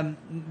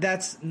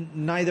that's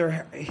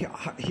neither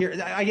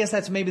here. I guess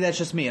that's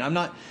just me. I'm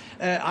not.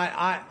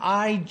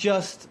 I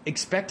just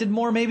expected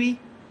more. Maybe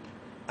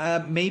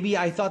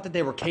I thought that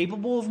they were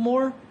capable of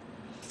more.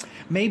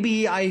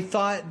 Maybe I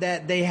thought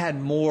that they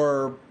had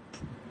more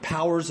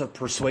powers of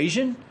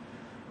persuasion.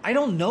 I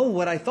don't know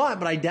what I thought,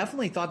 but I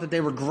definitely thought that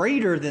they were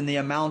greater than the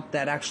amount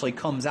that actually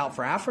comes out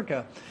for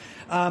Africa.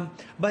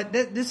 But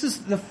this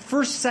is the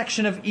first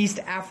section of East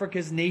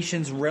Africa's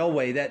nations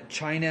railway that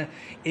China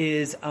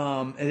is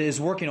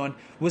working on,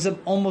 was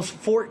almost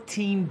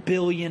 $14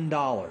 billion.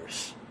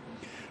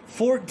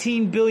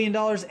 $14 billion,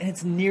 and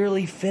it's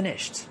nearly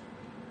finished.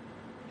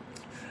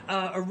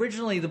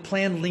 Originally, the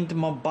plan linked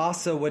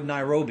Mombasa with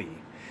Nairobi.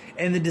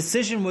 And the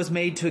decision was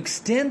made to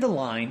extend the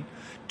line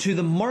to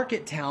the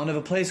market town of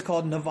a place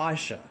called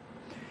Navasha.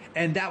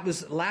 And that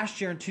was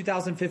last year in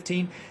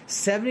 2015.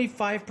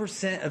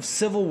 75% of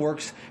civil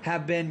works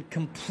have been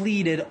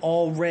completed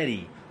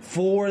already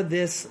for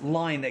this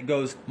line that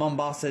goes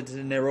Mombasa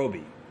to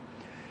Nairobi.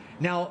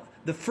 Now,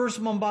 the first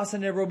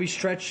Mombasa-Nairobi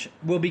stretch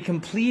will be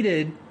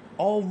completed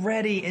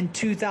already in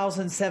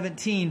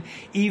 2017,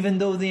 even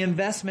though the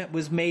investment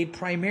was made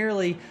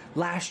primarily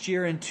last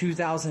year in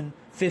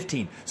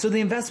 2015. So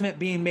the investment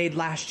being made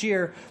last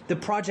year, the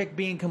project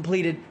being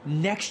completed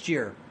next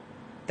year.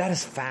 That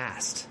is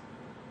fast.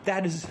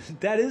 That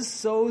is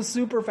so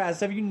super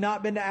fast. Have you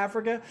not been to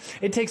Africa?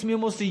 It takes me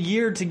almost a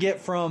year to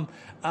get from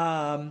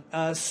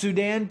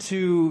Sudan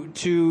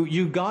to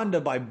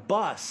Uganda by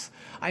bus.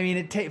 I mean,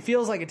 it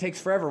feels like it takes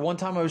forever. One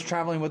time I was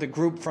traveling with a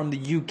group from the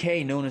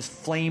UK known as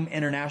Flame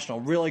International.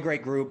 Really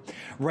great group.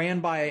 Ran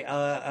by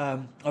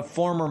a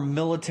former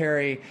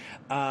military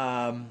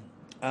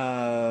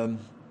lieutenant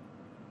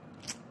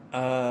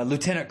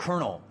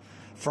colonel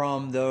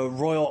from the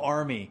Royal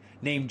Army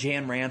named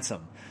Jan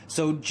Ransom.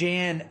 So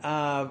Jan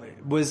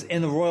was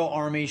in the Royal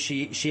Army.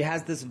 She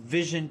has this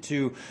vision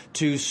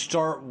to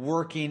start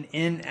working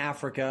in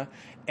Africa,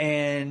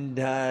 and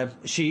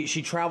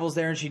she travels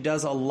there and she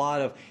does a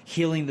lot of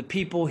healing the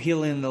people,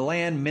 healing the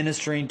land,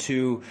 ministering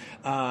to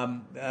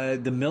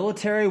the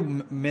military,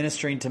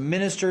 ministering to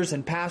ministers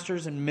and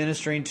pastors, and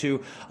ministering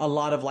to a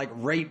lot of like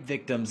rape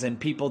victims and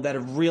people that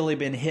have really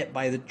been hit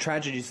by the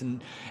tragedies.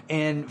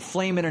 And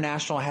Flame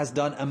International has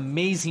done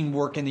amazing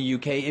work in the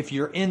UK. If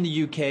you're in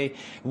the UK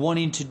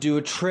wanting to do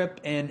a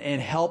trip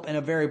and help in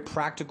a very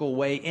practical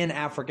way in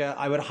Africa,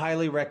 I would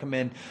highly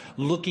recommend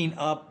looking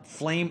up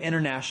Flame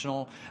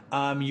International.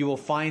 You will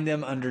find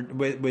them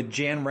with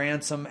Jan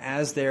Ransom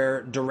as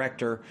their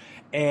director.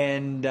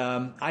 And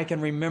I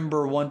can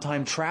remember one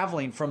time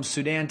traveling from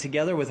Sudan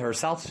together with her,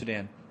 South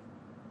Sudan.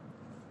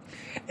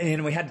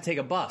 And we had to take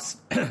a bus.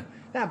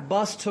 That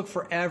bus took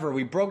forever.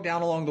 We broke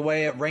down along the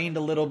way. It rained a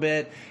little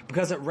bit.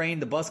 Because it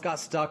rained, the bus got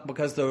stuck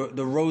because the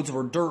roads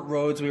were dirt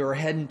roads. We were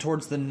heading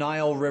towards the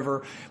Nile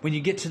River. When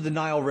you get to the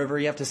Nile River,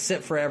 you have to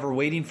sit forever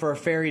waiting for a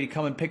ferry to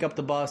come and pick up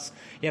the bus.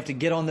 You have to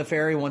get on the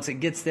ferry. Once it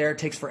gets there, it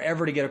takes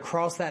forever to get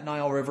across that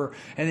Nile River.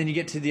 And then you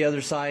get to the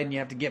other side and you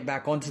have to get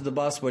back onto the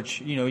bus,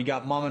 which, you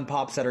got mom and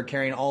pops that are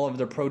carrying all of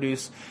their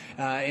produce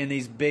in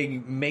these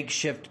big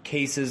makeshift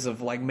cases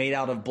of like made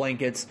out of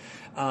blankets.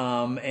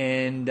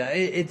 It's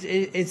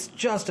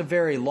just a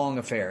very long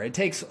affair. It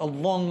takes a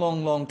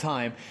long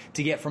time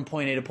to get from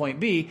point A to point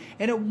B,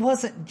 and it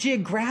wasn't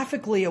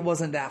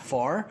that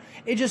far.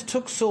 It just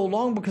took so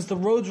long because the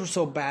roads were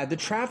so bad. The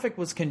traffic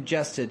was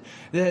congested.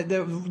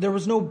 There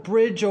was no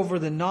bridge over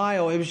the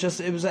Nile. It was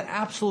an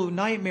absolute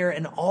nightmare,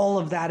 and all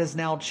of that is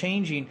now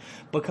changing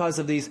because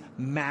of these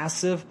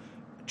massive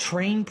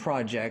train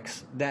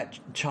projects that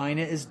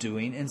China is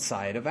doing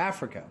inside of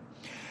Africa.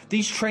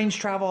 These trains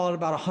travel at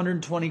about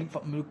 120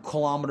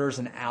 kilometers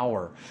an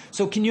hour.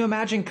 So can you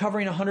imagine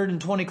covering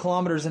 120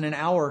 kilometers in an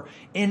hour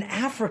in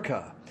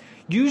Africa?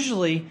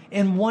 Usually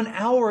in 1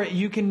 hour,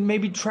 you can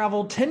maybe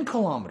travel 10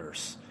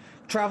 kilometers,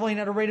 traveling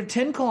at a rate of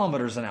 10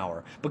 kilometers an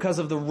hour because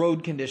of the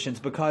road conditions,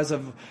 because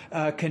of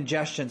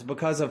congestions,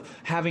 because of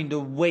having to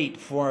wait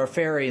for a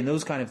ferry and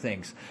those kind of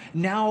things.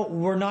 Now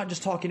we're not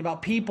just talking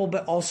about people,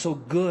 but also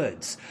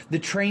goods. The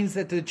trains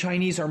that the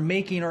Chinese are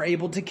making are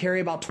able to carry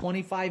about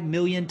 25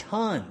 million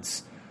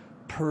tons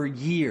per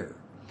year.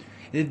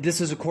 This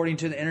is according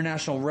to the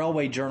International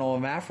Railway Journal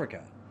of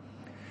Africa.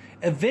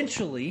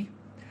 Eventually,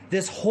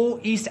 this whole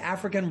East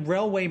African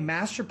Railway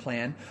Master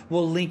Plan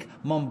will link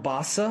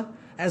Mombasa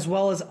as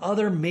well as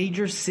other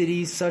major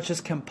cities such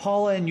as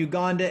Kampala in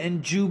Uganda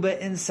and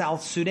Juba in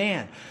South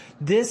Sudan.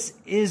 This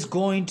is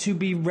going to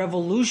be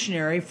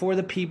revolutionary for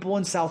the people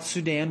in South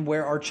Sudan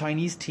where our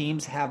Chinese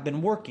teams have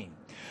been working.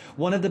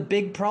 One of the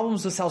big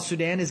problems with South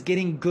Sudan is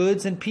getting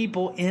goods and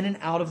people in and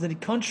out of the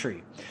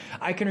country.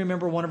 I can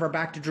remember one of our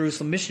Back to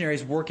Jerusalem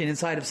missionaries working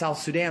inside of South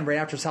Sudan right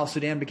after South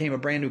Sudan became a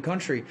brand new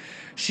country.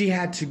 She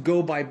had to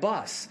go by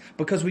bus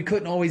because we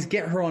couldn't always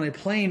get her on a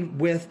plane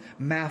with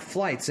MAF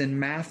flights. In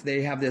MAF,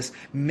 they have this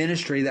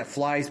ministry that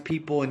flies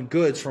people and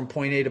goods from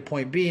point A to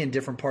point B in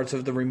different parts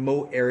of the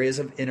remote areas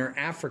of inner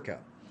Africa.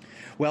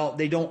 Well,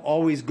 they don't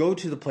always go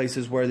to the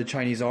places where the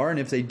Chinese are, and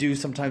if they do,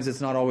 sometimes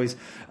it's not always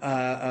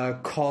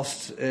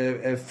cost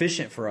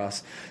efficient for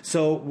us.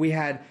 So we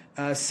had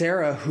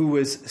Sarah, who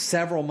was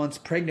several months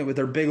pregnant with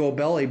her big old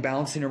belly,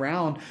 bouncing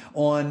around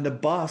on the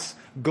bus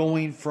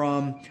going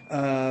from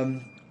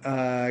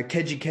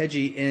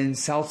Keji in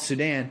South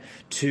Sudan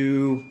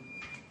to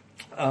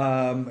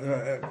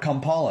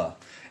Kampala.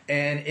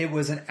 And it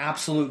was an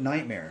absolute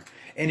nightmare.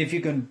 And if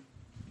you can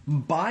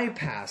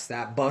bypass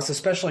that bus,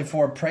 especially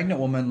for a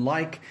pregnant woman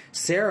like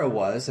Sarah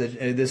was,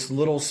 this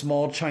little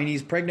small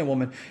Chinese pregnant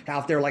woman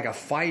out there like a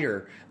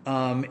fighter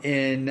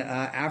in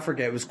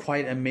Africa. It was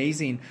quite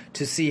amazing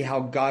to see how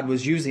God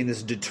was using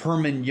this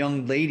determined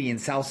young lady in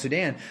South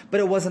Sudan, but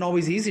it wasn't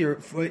always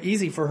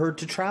easy for her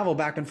to travel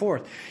back and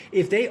forth.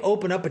 If they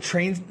open up a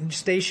train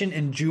station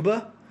in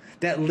Juba,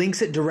 that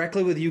links it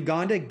directly with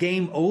Uganda,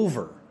 game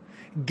over.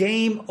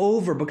 Game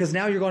over, because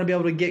now you're going to be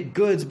able to get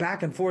goods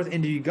back and forth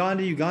into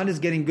Uganda. Uganda's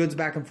getting goods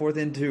back and forth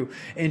into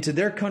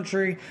their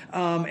country.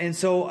 And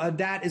so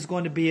that is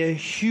going to be a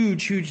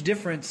huge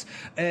difference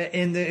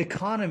in the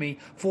economy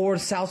for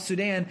South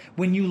Sudan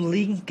when you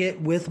link it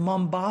with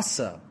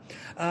Mombasa.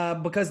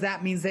 Because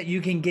that means that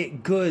you can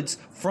get goods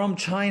from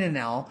China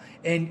now,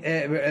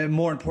 and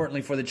more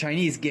importantly for the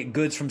Chinese, get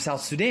goods from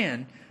South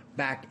Sudan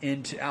back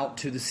out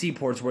to the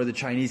seaports where the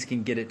Chinese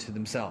can get it to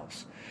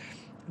themselves.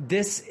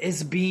 This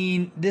is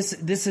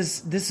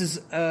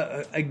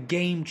a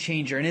game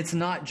changer, and it's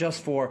not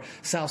just for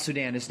South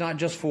Sudan. It's not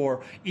just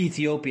for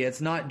Ethiopia.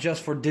 It's not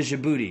just for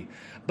Djibouti,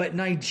 but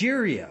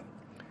Nigeria.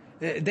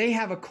 They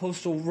have a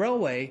coastal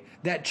railway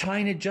that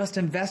China just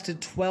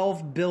invested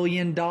 $12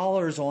 billion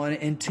on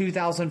in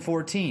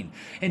 2014.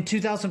 In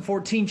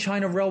 2014,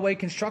 China Railway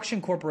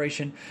Construction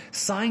Corporation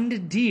signed a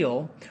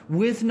deal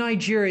with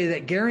Nigeria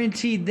that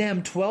guaranteed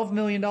them $12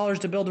 million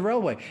to build a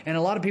railway. And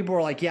a lot of people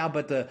are like, yeah,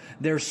 but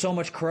there's so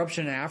much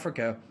corruption in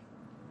Africa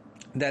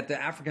that the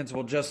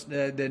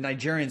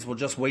Nigerians will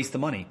just waste the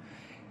money.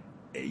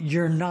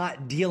 You're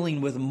not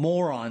dealing with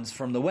morons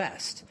from the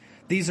West.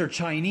 These are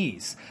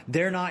Chinese.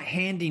 They're not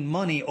handing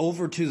money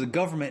over to the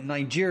government in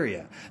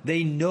Nigeria.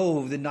 They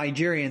know the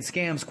Nigerian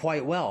scams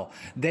quite well.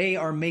 They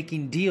are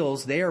making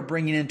deals. They are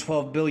bringing in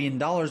 $12 billion,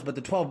 but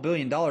the $12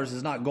 billion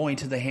is not going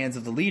to the hands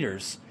of the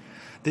leaders.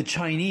 The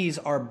Chinese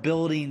are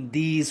building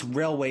these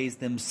railways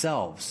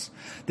themselves.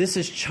 This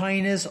is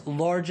China's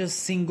largest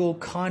single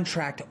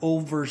contract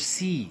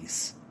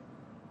overseas.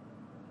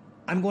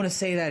 I'm going to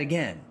say that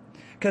again,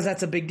 because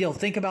that's a big deal.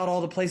 Think about all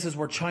the places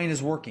where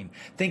China's working.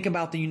 Think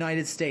about the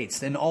United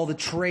States and all the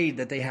trade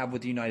that they have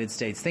with the United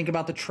States. Think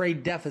about the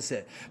trade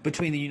deficit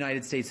between the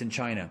United States and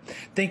China.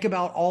 Think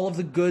about all of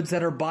the goods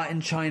that are bought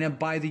in China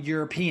by the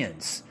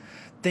Europeans.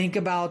 Think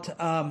about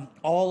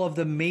all of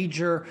the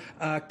major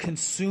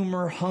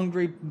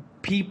consumer-hungry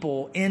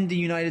people in the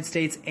United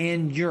States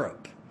and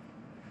Europe.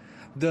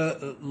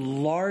 The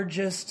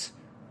largest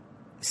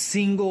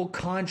single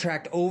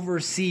contract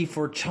overseas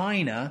for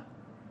China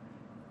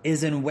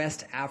is in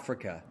West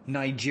Africa,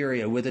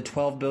 Nigeria, with a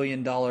 $12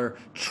 billion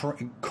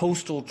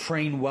coastal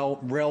train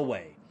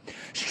railway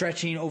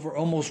stretching over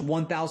almost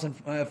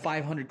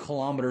 1,500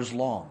 kilometers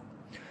long,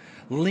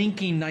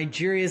 linking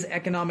Nigeria's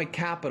economic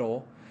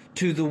capital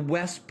to the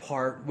west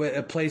part,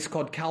 a place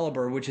called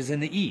Calabar, which is in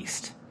the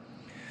east.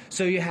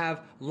 So you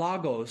have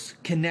Lagos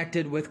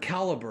connected with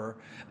Calabar,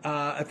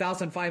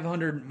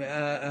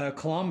 1,500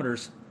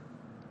 kilometers,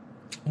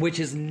 which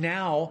is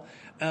now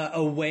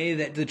a way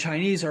that the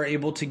Chinese are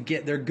able to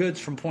get their goods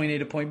from point A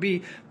to point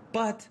B.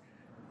 But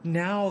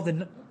now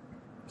the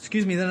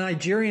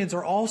Nigerians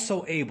are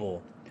also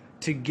able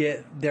to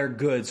get their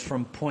goods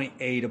from point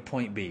A to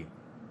point B.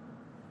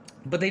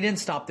 But they didn't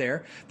stop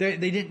there.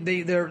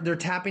 They're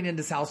tapping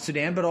into South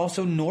Sudan, but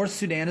also North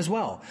Sudan as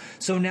well.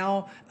 So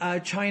now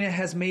China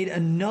has made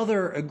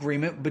another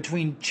agreement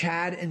between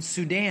Chad and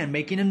Sudan,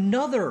 making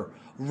another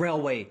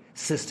railway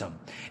system.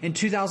 In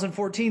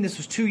 2014, this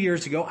was 2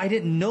 years ago. I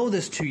didn't know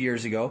this 2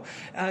 years ago.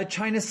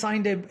 China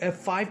signed a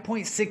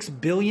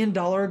 $5.6 billion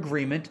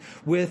agreement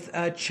with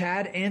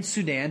Chad and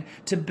Sudan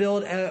to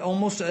build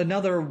almost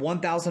another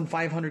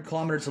 1,500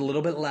 kilometers, a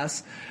little bit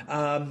less,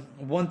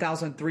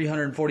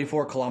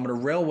 1,344 kilometer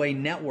railway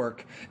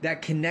network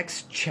that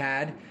connects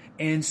Chad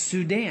and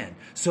Sudan,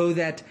 so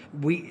that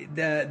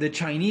the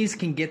Chinese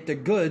can get the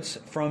goods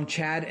from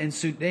Chad and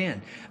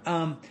Sudan.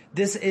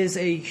 This is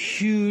a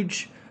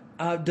huge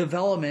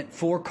development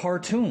for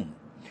Khartoum.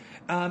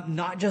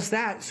 Not just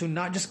that, so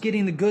not just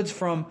getting the goods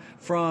from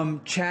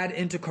Chad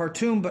into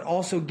Khartoum, but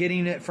also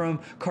getting it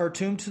from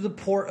Khartoum to the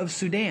port of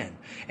Sudan.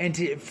 And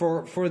to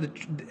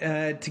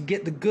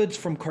get the goods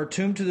from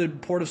Khartoum to the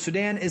port of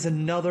Sudan is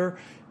another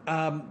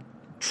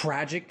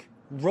tragic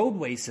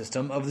roadway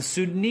system of the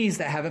Sudanese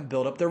that haven't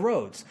built up their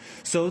roads.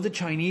 So the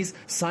Chinese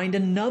signed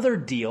another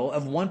deal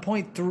of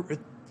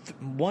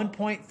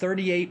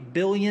 $1.38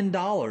 billion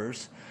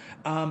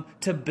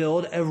to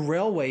build a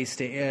railway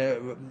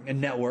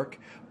network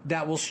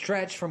that will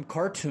stretch from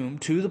Khartoum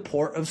to the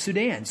port of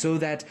Sudan, so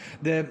that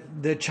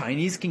the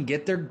Chinese can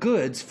get their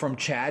goods from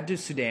Chad to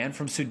Sudan,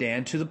 from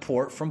Sudan to the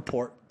port, from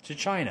port to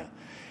China.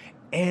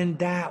 And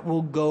that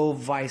will go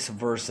vice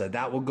versa.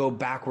 That will go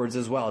backwards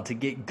as well, to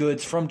get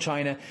goods from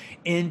China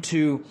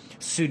into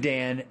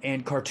Sudan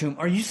and Khartoum.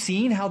 Are you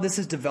seeing how this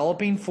is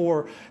developing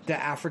for the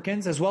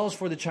Africans as well as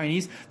for the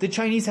Chinese? The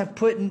Chinese have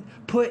put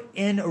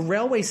in a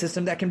railway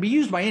system that can be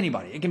used by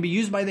anybody. It can be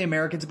used by the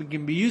Americans. It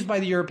can be used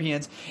by the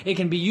Europeans. It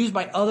can be used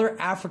by other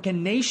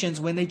African nations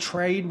when they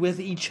trade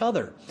with each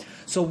other.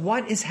 So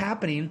what is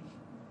happening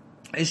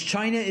is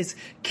China is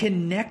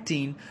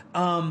connecting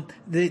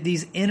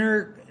these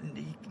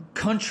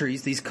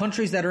these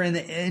countries that are in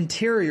the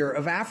interior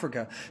of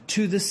Africa,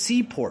 to the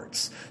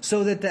seaports,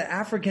 so that the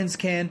Africans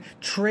can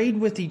trade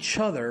with each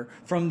other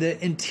from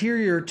the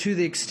interior to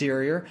the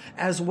exterior,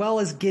 as well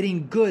as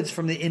getting goods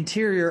from the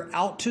interior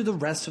out to the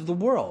rest of the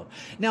world.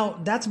 Now,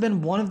 that's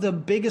been one of the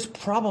biggest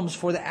problems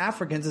for the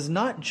Africans, is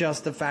not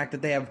just the fact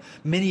that they have,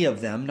 many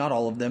of them, not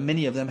all of them,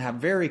 many of them have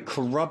very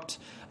corrupt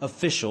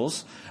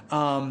officials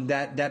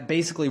that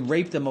basically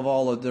rape them of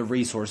all of the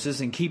resources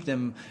and keep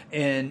them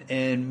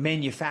in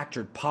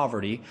manufactured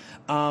poverty.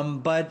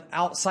 But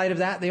outside of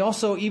that, they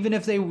also, even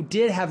if they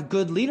did have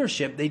good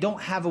leadership, they don't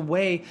have a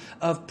way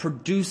of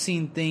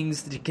producing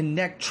things to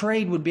connect.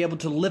 Trade would be able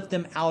to lift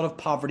them out of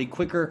poverty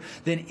quicker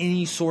than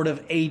any sort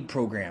of aid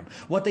program.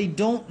 What they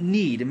don't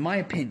need, in my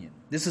opinion,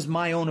 this is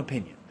my own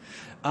opinion,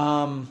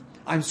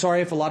 I'm sorry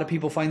if a lot of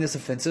people find this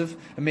offensive,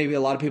 and maybe a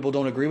lot of people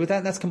don't agree with that,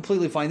 and that's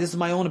completely fine. This is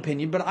my own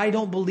opinion, but I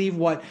don't believe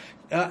what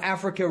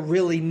Africa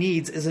really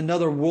needs is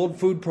another World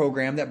Food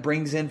Program that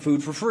brings in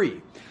food for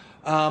free.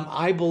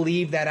 I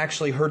believe that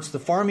actually hurts the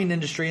farming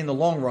industry in the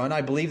long run.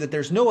 I believe that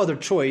there's no other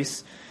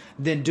choice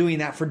than doing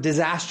that for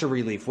disaster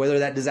relief, whether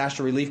that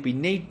disaster relief be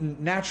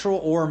natural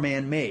or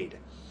man-made.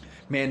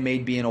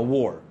 Man-made being a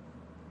war.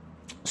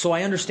 So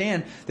I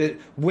understand that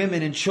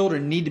women and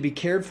children need to be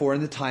cared for in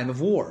the time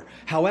of war.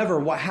 However,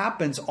 what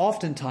happens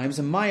oftentimes,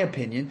 in my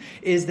opinion,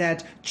 is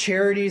that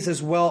charities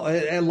as well,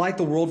 like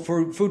the World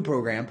Food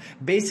Program,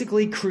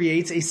 basically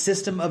creates a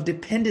system of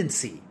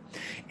dependency.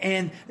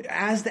 And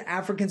as the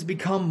Africans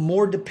become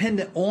more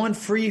dependent on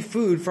free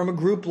food from a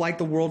group like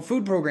the World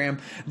Food Program,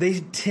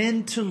 they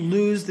tend to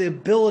lose the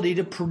ability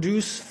to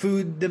produce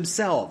food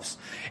themselves.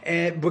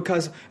 And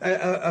because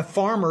a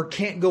farmer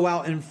can't go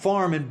out and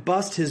farm and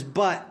bust his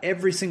butt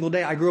every single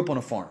day. I grew up on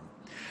a farm.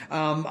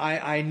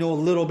 I know a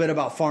little bit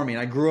about farming.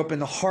 I grew up in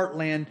the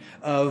heartland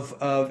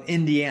of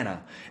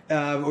Indiana,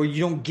 where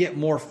you don't get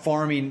more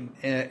farming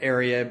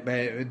area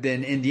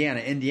than Indiana.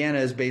 Indiana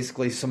is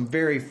basically some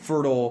very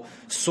fertile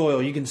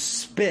soil. You can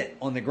spit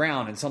on the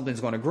ground and something's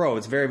going to grow.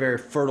 It's very, very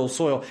fertile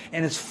soil,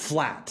 and it's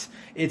flat.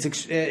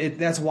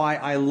 That's why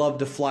I love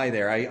to fly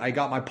there. I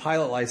got my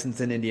pilot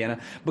license in Indiana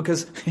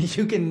because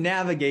you can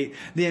navigate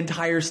the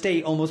entire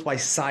state almost by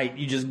sight.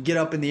 You just get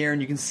up in the air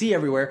and you can see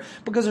everywhere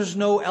because there's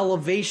no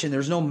elevation,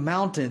 there's no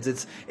mountains.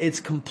 It's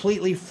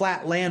completely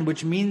flat land,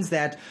 which means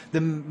that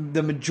the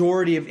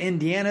majority of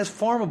Indiana is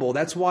farmable.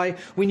 That's why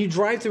when you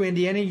drive through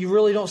Indiana, you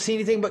really don't see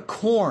anything but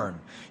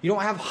corn. You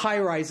don't have high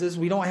rises.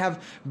 We don't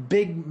have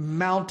big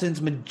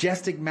mountains,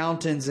 majestic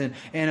mountains, and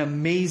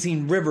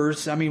amazing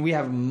rivers. I mean, we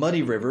have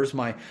muddy rivers.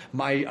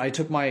 I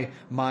took my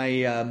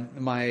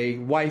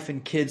wife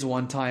and kids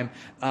one time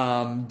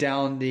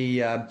down the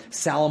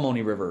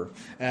Salamone River.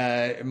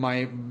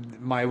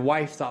 My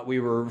wife thought we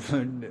were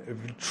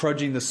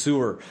trudging the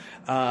sewer.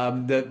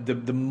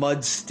 The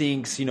mud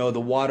stinks. You know,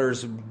 the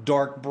water's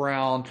dark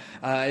brown.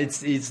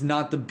 It's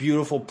not the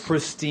beautiful,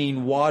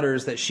 pristine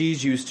waters that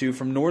she's used to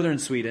from northern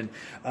Sweden,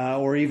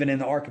 or even in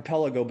the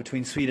archipelago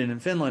between Sweden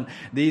and Finland.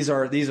 These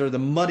are the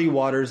muddy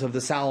waters of the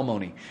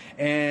Salamone,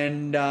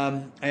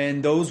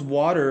 and those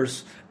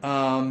waters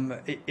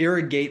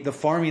irrigate the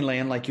farming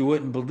land like you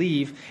wouldn't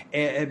believe,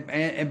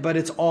 but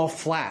it's all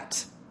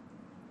flat.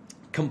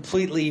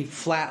 Completely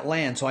flat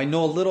land. So I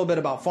know a little bit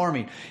about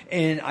farming,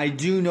 and I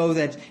do know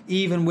that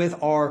even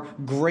with our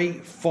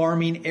great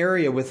farming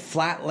area with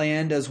flat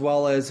land as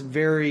well as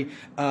very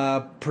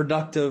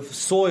productive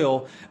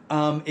soil,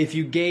 if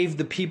you gave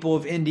the people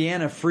of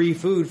Indiana free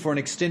food for an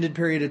extended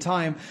period of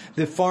time,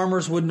 the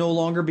farmers would no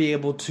longer be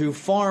able to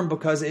farm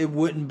because it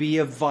wouldn't be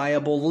a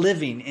viable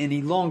living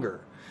any longer.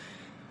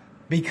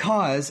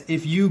 Because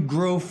if you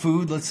grow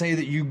food, let's say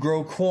that you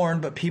grow corn,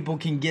 but people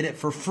can get it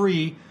for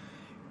free,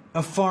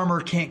 a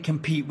farmer can't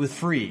compete with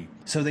free.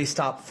 So they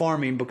stop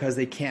farming because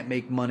they can't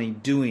make money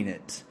doing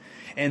it.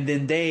 And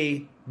then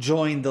they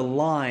join the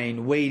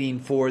line waiting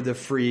for the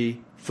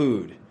free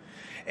food.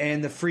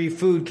 And the free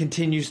food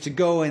continues to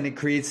go, and it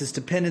creates this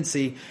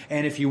dependency.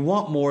 And if you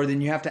want more,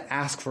 then you have to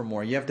ask for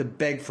more. You have to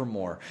beg for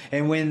more.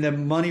 And when the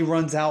money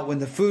runs out, when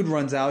the food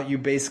runs out, you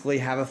basically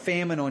have a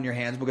famine on your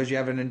hands because you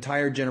have an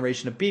entire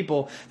generation of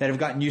people that have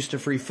gotten used to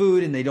free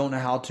food and they don't know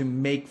how to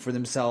make for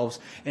themselves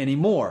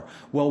anymore.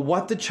 Well,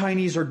 what the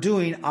Chinese are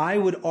doing, I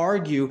would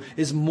argue,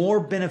 is more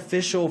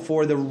beneficial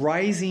for the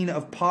rising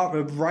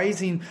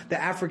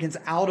the Africans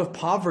out of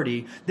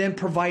poverty than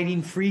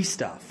providing free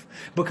stuff.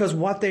 Because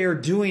what they are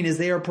doing is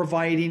they are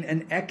providing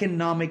an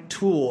economic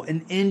tool,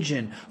 an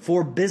engine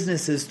for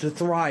businesses to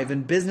thrive,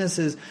 and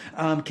businesses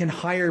can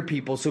hire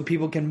people so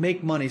people can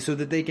make money, so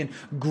that they can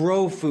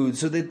grow food,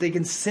 so that they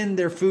can send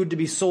their food to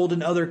be sold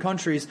in other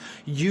countries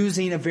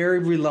using a very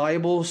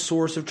reliable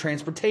source of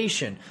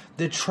transportation,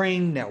 the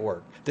train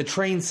network, the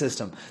train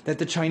system that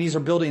the Chinese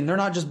are building. They're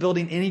not just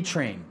building any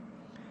train.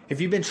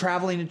 If you've been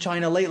traveling to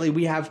China lately,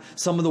 we have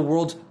some of the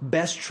world's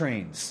best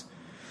trains.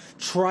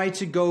 Try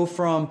to go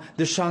from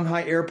the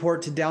Shanghai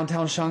airport to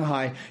downtown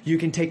Shanghai. You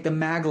can take the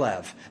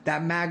maglev.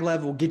 That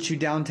maglev will get you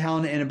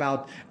downtown in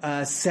about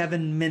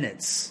 7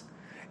 minutes,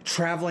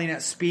 traveling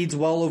at speeds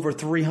well over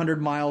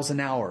 300 miles an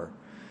hour.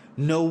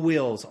 no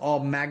wheels, all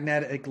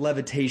magnetic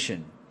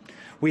levitation.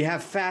 We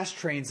have fast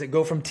trains that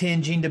go from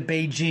Tianjin to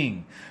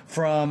Beijing,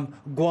 from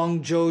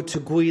Guangzhou to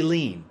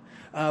Guilin.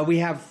 We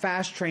have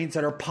fast trains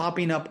that are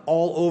popping up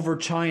all over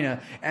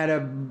China at a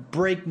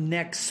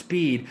breakneck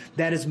speed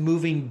that is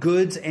moving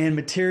goods and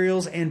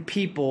materials and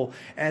people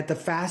at the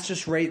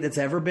fastest rate that's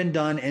ever been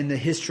done in the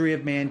history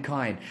of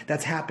mankind.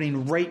 That's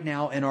happening right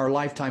now in our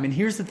lifetime. And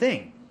here's the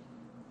thing.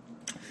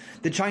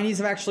 The Chinese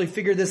have actually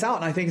figured this out,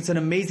 and I think it's an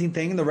amazing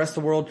thing. The rest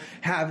of the world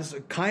has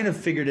kind of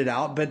figured it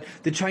out, but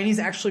the Chinese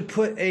actually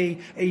put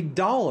a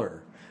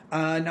dollar.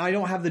 Now, I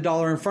don't have the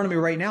dollar in front of me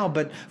right now,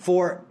 but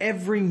for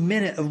every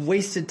minute of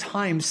wasted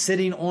time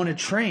sitting on a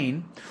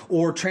train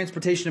or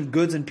transportation of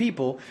goods and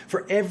people,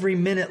 for every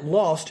minute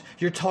lost,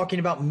 you're talking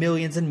about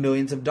millions and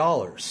millions of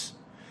dollars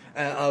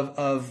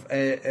of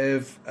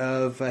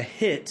a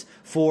hit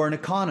for an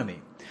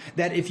economy.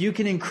 That if you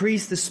can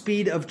increase the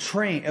speed of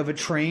a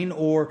train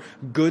or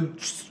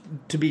goods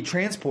to be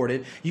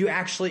transported, you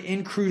actually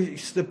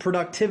increase the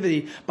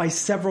productivity by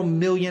several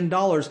 $million,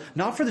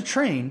 not for the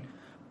train,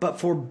 but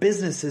for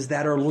businesses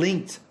that are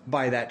linked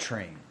by that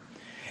train.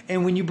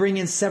 And when you bring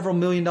in several $1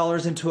 million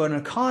into an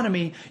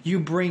economy, you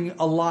bring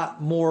a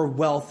lot more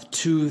wealth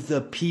to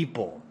the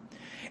people.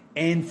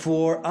 And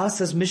for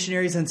us as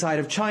missionaries inside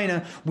of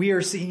China, we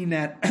are seeing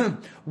that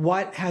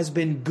what has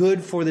been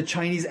good for the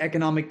Chinese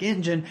economic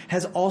engine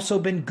has also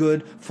been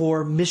good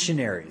for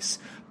missionaries.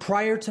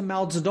 Prior to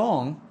Mao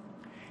Zedong,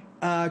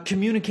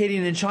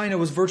 communicating in China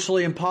was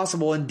virtually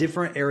impossible in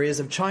different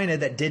areas of China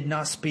that did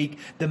not speak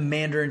the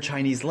Mandarin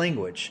Chinese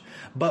language.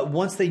 But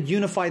once they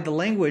unified the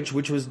language,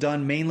 which was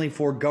done mainly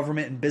for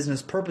government and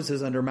business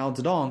purposes under Mao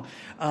Zedong,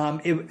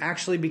 it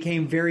actually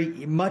became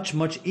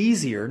much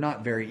easier,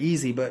 not very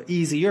easy, but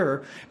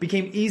easier,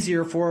 became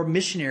easier for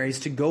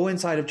missionaries to go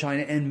inside of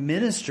China and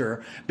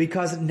minister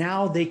because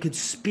now they could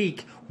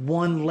speak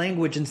one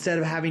language instead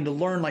of having to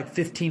learn like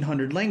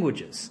 1,500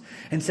 languages.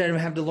 Instead of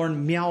having to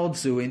learn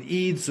Miaozu and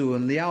Yizu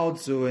and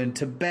Liaozu and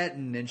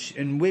Tibetan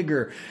and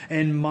Uyghur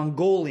and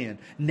Mongolian.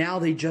 Now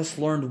they just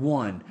learned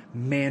one,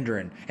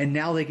 Mandarin. And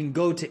now they can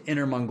go to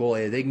Inner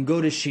Mongolia. They can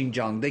go to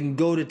Xinjiang. They can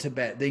go to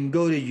Tibet. They can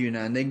go to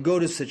Yunnan. They can go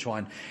to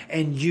Sichuan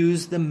and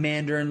use the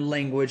Mandarin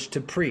language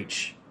to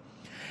preach.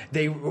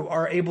 They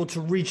are able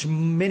to reach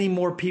many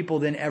more people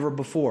than ever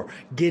before,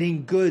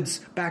 getting goods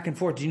back and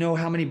forth. Do you know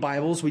how many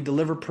Bibles we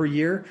deliver per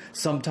year?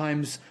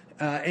 Sometimes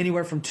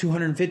anywhere from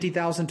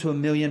 250,000 to 1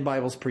 million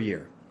Bibles per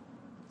year.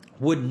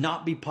 Would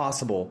not be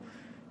possible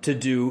to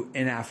do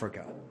in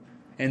Africa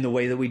in the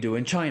way that we do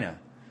in China.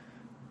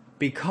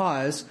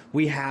 Because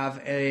we have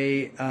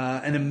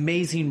an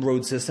amazing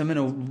road system, an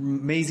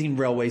amazing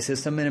railway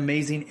system, an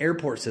amazing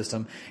airport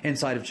system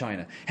inside of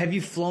China. Have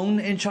you flown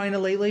in China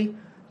lately?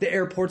 The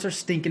airports are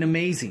stinking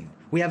amazing.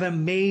 We have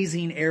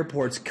amazing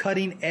airports,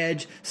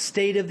 cutting-edge,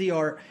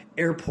 state-of-the-art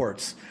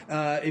airports.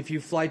 If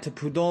you fly to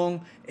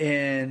Pudong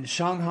in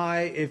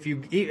Shanghai,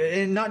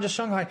 and not just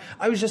Shanghai,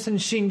 I was just in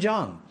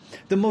Xinjiang,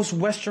 the most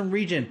western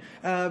region,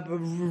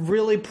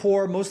 really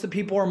poor. Most of the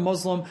people are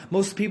Muslim.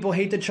 Most of the people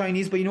hate the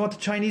Chinese. But you know what the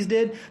Chinese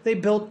did? They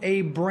built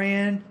a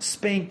brand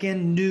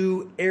spanking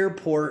new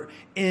airport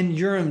in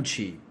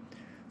Urumqi.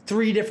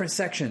 3 different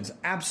sections,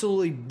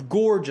 absolutely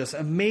gorgeous,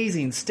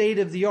 amazing,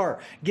 state-of-the-art,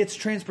 gets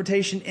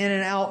transportation in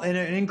and out, and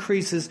it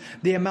increases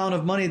the amount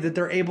of money that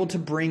they're able to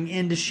bring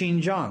into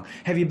Xinjiang.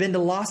 Have you been to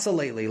Lhasa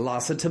lately?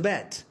 Lhasa,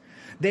 Tibet.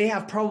 They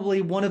have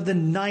probably one of the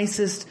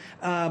nicest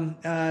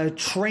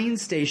train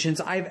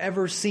stations I've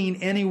ever seen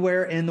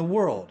anywhere in the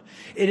world.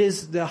 It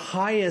is the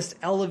highest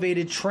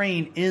elevated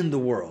train in the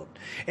world.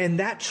 And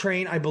that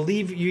train, I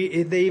believe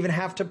they even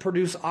have to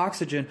produce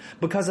oxygen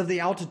because of the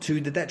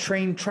altitude that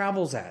train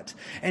travels at.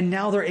 And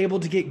now they're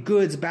able to get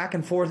goods back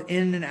and forth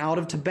in and out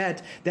of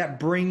Tibet that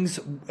brings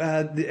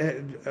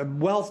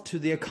wealth to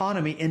the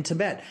economy in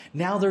Tibet.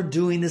 Now they're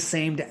doing the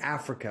same to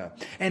Africa.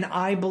 And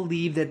I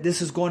believe that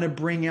this is going to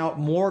bring out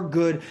more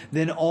good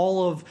than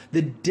all of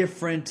the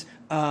different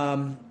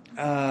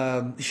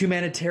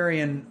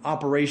humanitarian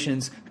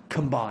operations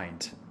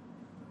combined.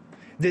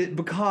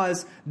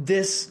 Because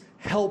this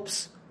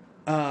helps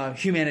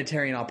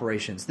humanitarian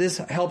operations. This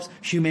helps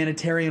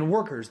humanitarian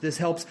workers. This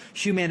helps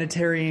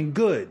humanitarian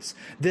goods.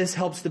 This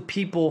helps the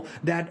people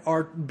that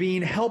are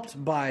being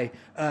helped by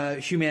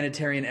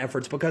humanitarian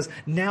efforts, because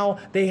now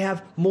they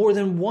have more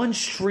than one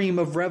stream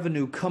of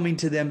revenue coming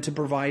to them to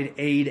provide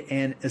aid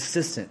and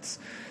assistance.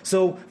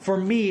 So for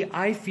me,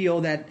 I feel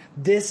that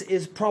this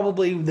is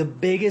probably the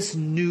biggest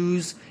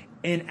news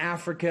in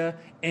Africa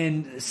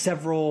in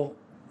several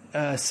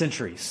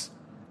centuries.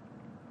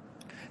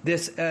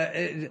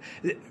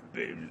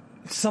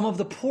 Some of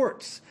the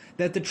ports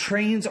that the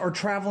trains are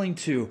traveling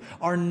to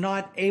are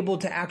not able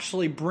to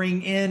actually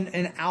bring in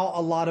and out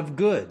a lot of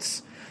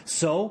goods.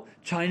 So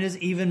China's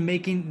even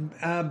making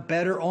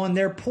better on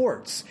their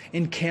ports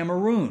in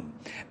Cameroon.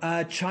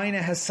 China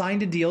has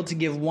signed a deal to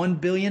give $1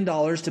 billion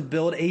to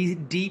build a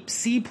deep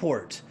sea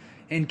port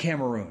in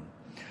Cameroon.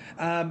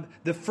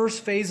 The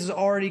first phase is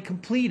already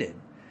completed,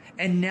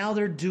 and now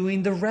they're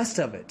doing the rest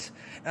of it.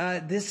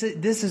 This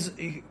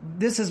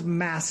is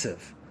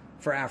massive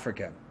for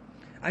Africa.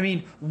 I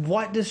mean,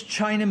 what does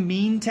China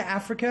mean to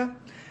Africa?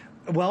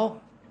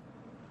 Well,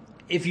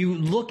 if you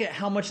look at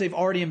how much they've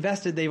already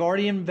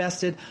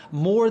invested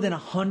more than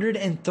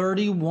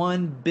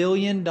 $131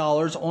 billion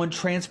on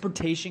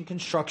transportation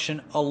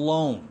construction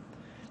alone.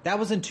 That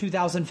was in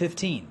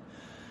 2015.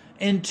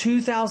 In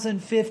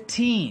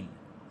 2015,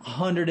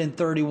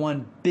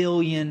 $131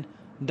 billion.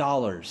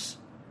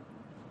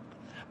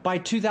 By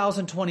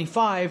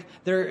 2025,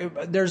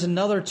 there's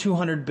another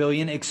 $200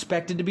 billion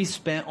expected to be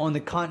spent on the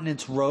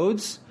continent's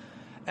roads,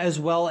 as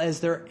well as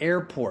their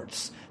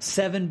airports.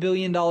 $7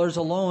 billion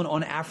alone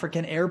on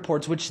African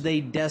airports, which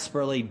they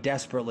desperately,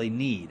 desperately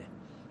need.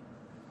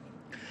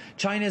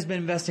 China has been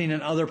investing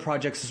in other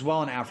projects as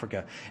well in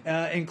Africa,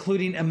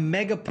 including a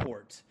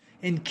megaport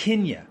in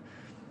Kenya.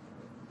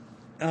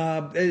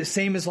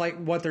 Same as like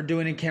what they're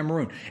doing in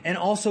Cameroon, and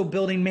also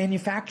building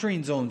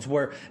manufacturing zones,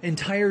 where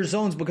entire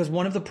zones, because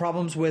one of the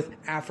problems with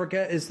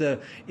Africa is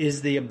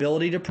the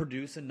ability to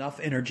produce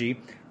enough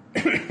energy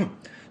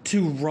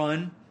to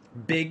run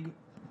big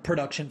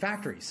production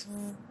factories.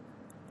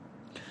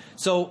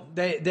 So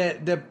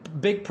the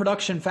big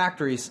production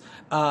factories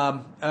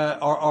are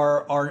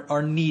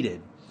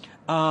needed.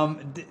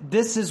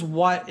 This is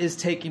what is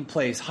taking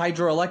place.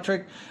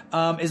 Hydroelectric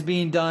is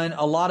being done.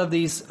 A lot of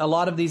these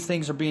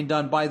things are being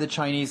done by the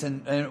Chinese,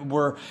 and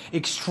we're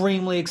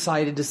extremely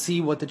excited to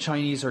see what the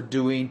Chinese are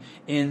doing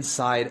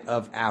inside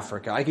of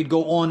Africa. I could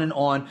go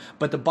on,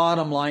 but the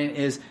bottom line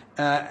is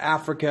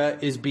Africa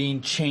is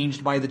being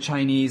changed by the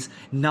Chinese,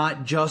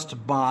 not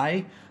just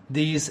by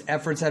these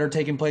efforts that are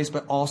taking place,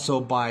 but also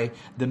by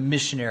the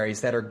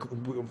missionaries that are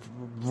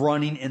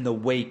running in the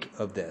wake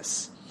of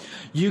this.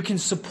 You can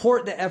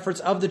support the efforts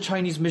of the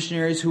Chinese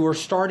missionaries who are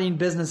starting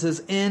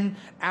businesses in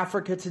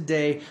Africa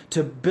today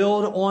to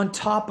build on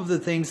top of the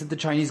things that the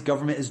Chinese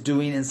government is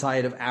doing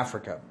inside of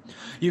Africa.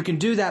 You can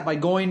do that by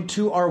going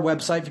to our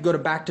website. If you go to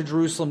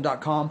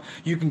backtojerusalem.com,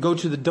 you can go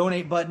to the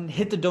donate button,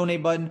 hit the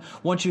donate button.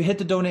 Once you hit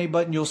the donate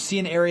button, you'll see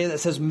an area that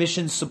says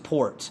mission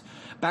support.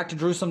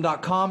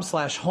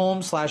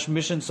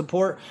 backtojerusalem.com/home/mission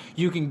support.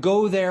 You can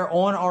go there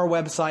on our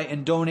website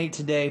and donate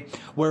today,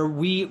 where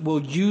we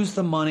will use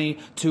the money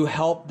to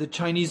help the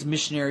Chinese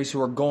missionaries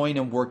who are going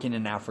and working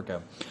in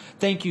Africa.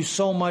 Thank you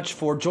so much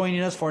for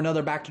joining us for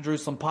another Back to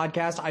Jerusalem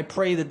podcast. I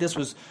pray that this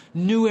was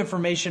new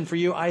information for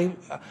you. I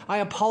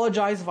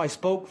apologize if I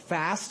spoke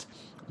fast,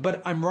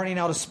 but I'm running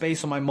out of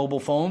space on my mobile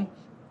phone.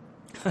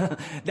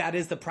 That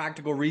is the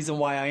practical reason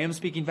why I am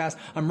speaking fast.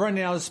 I'm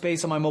running out of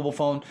space on my mobile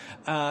phone,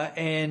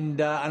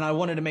 and I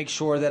wanted to make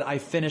sure that I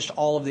finished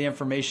all of the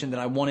information that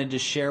I wanted to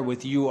share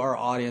with you, our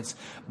audience,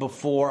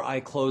 before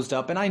I closed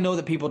up. And I know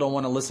that people don't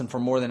want to listen for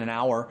more than an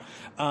hour,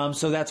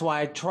 so that's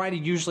why I try to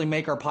usually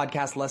make our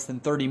podcast less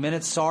than 30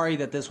 minutes. Sorry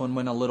that this one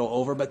went a little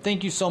over, but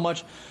thank you so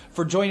much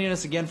for joining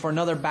us again for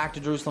another Back to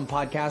Jerusalem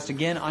podcast.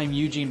 Again, I'm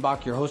Eugene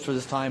Bach, your host for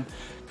this time,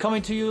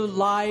 coming to you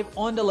live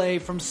on delay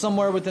from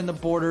somewhere within the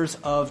borders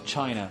of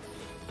China.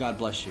 God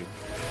bless you.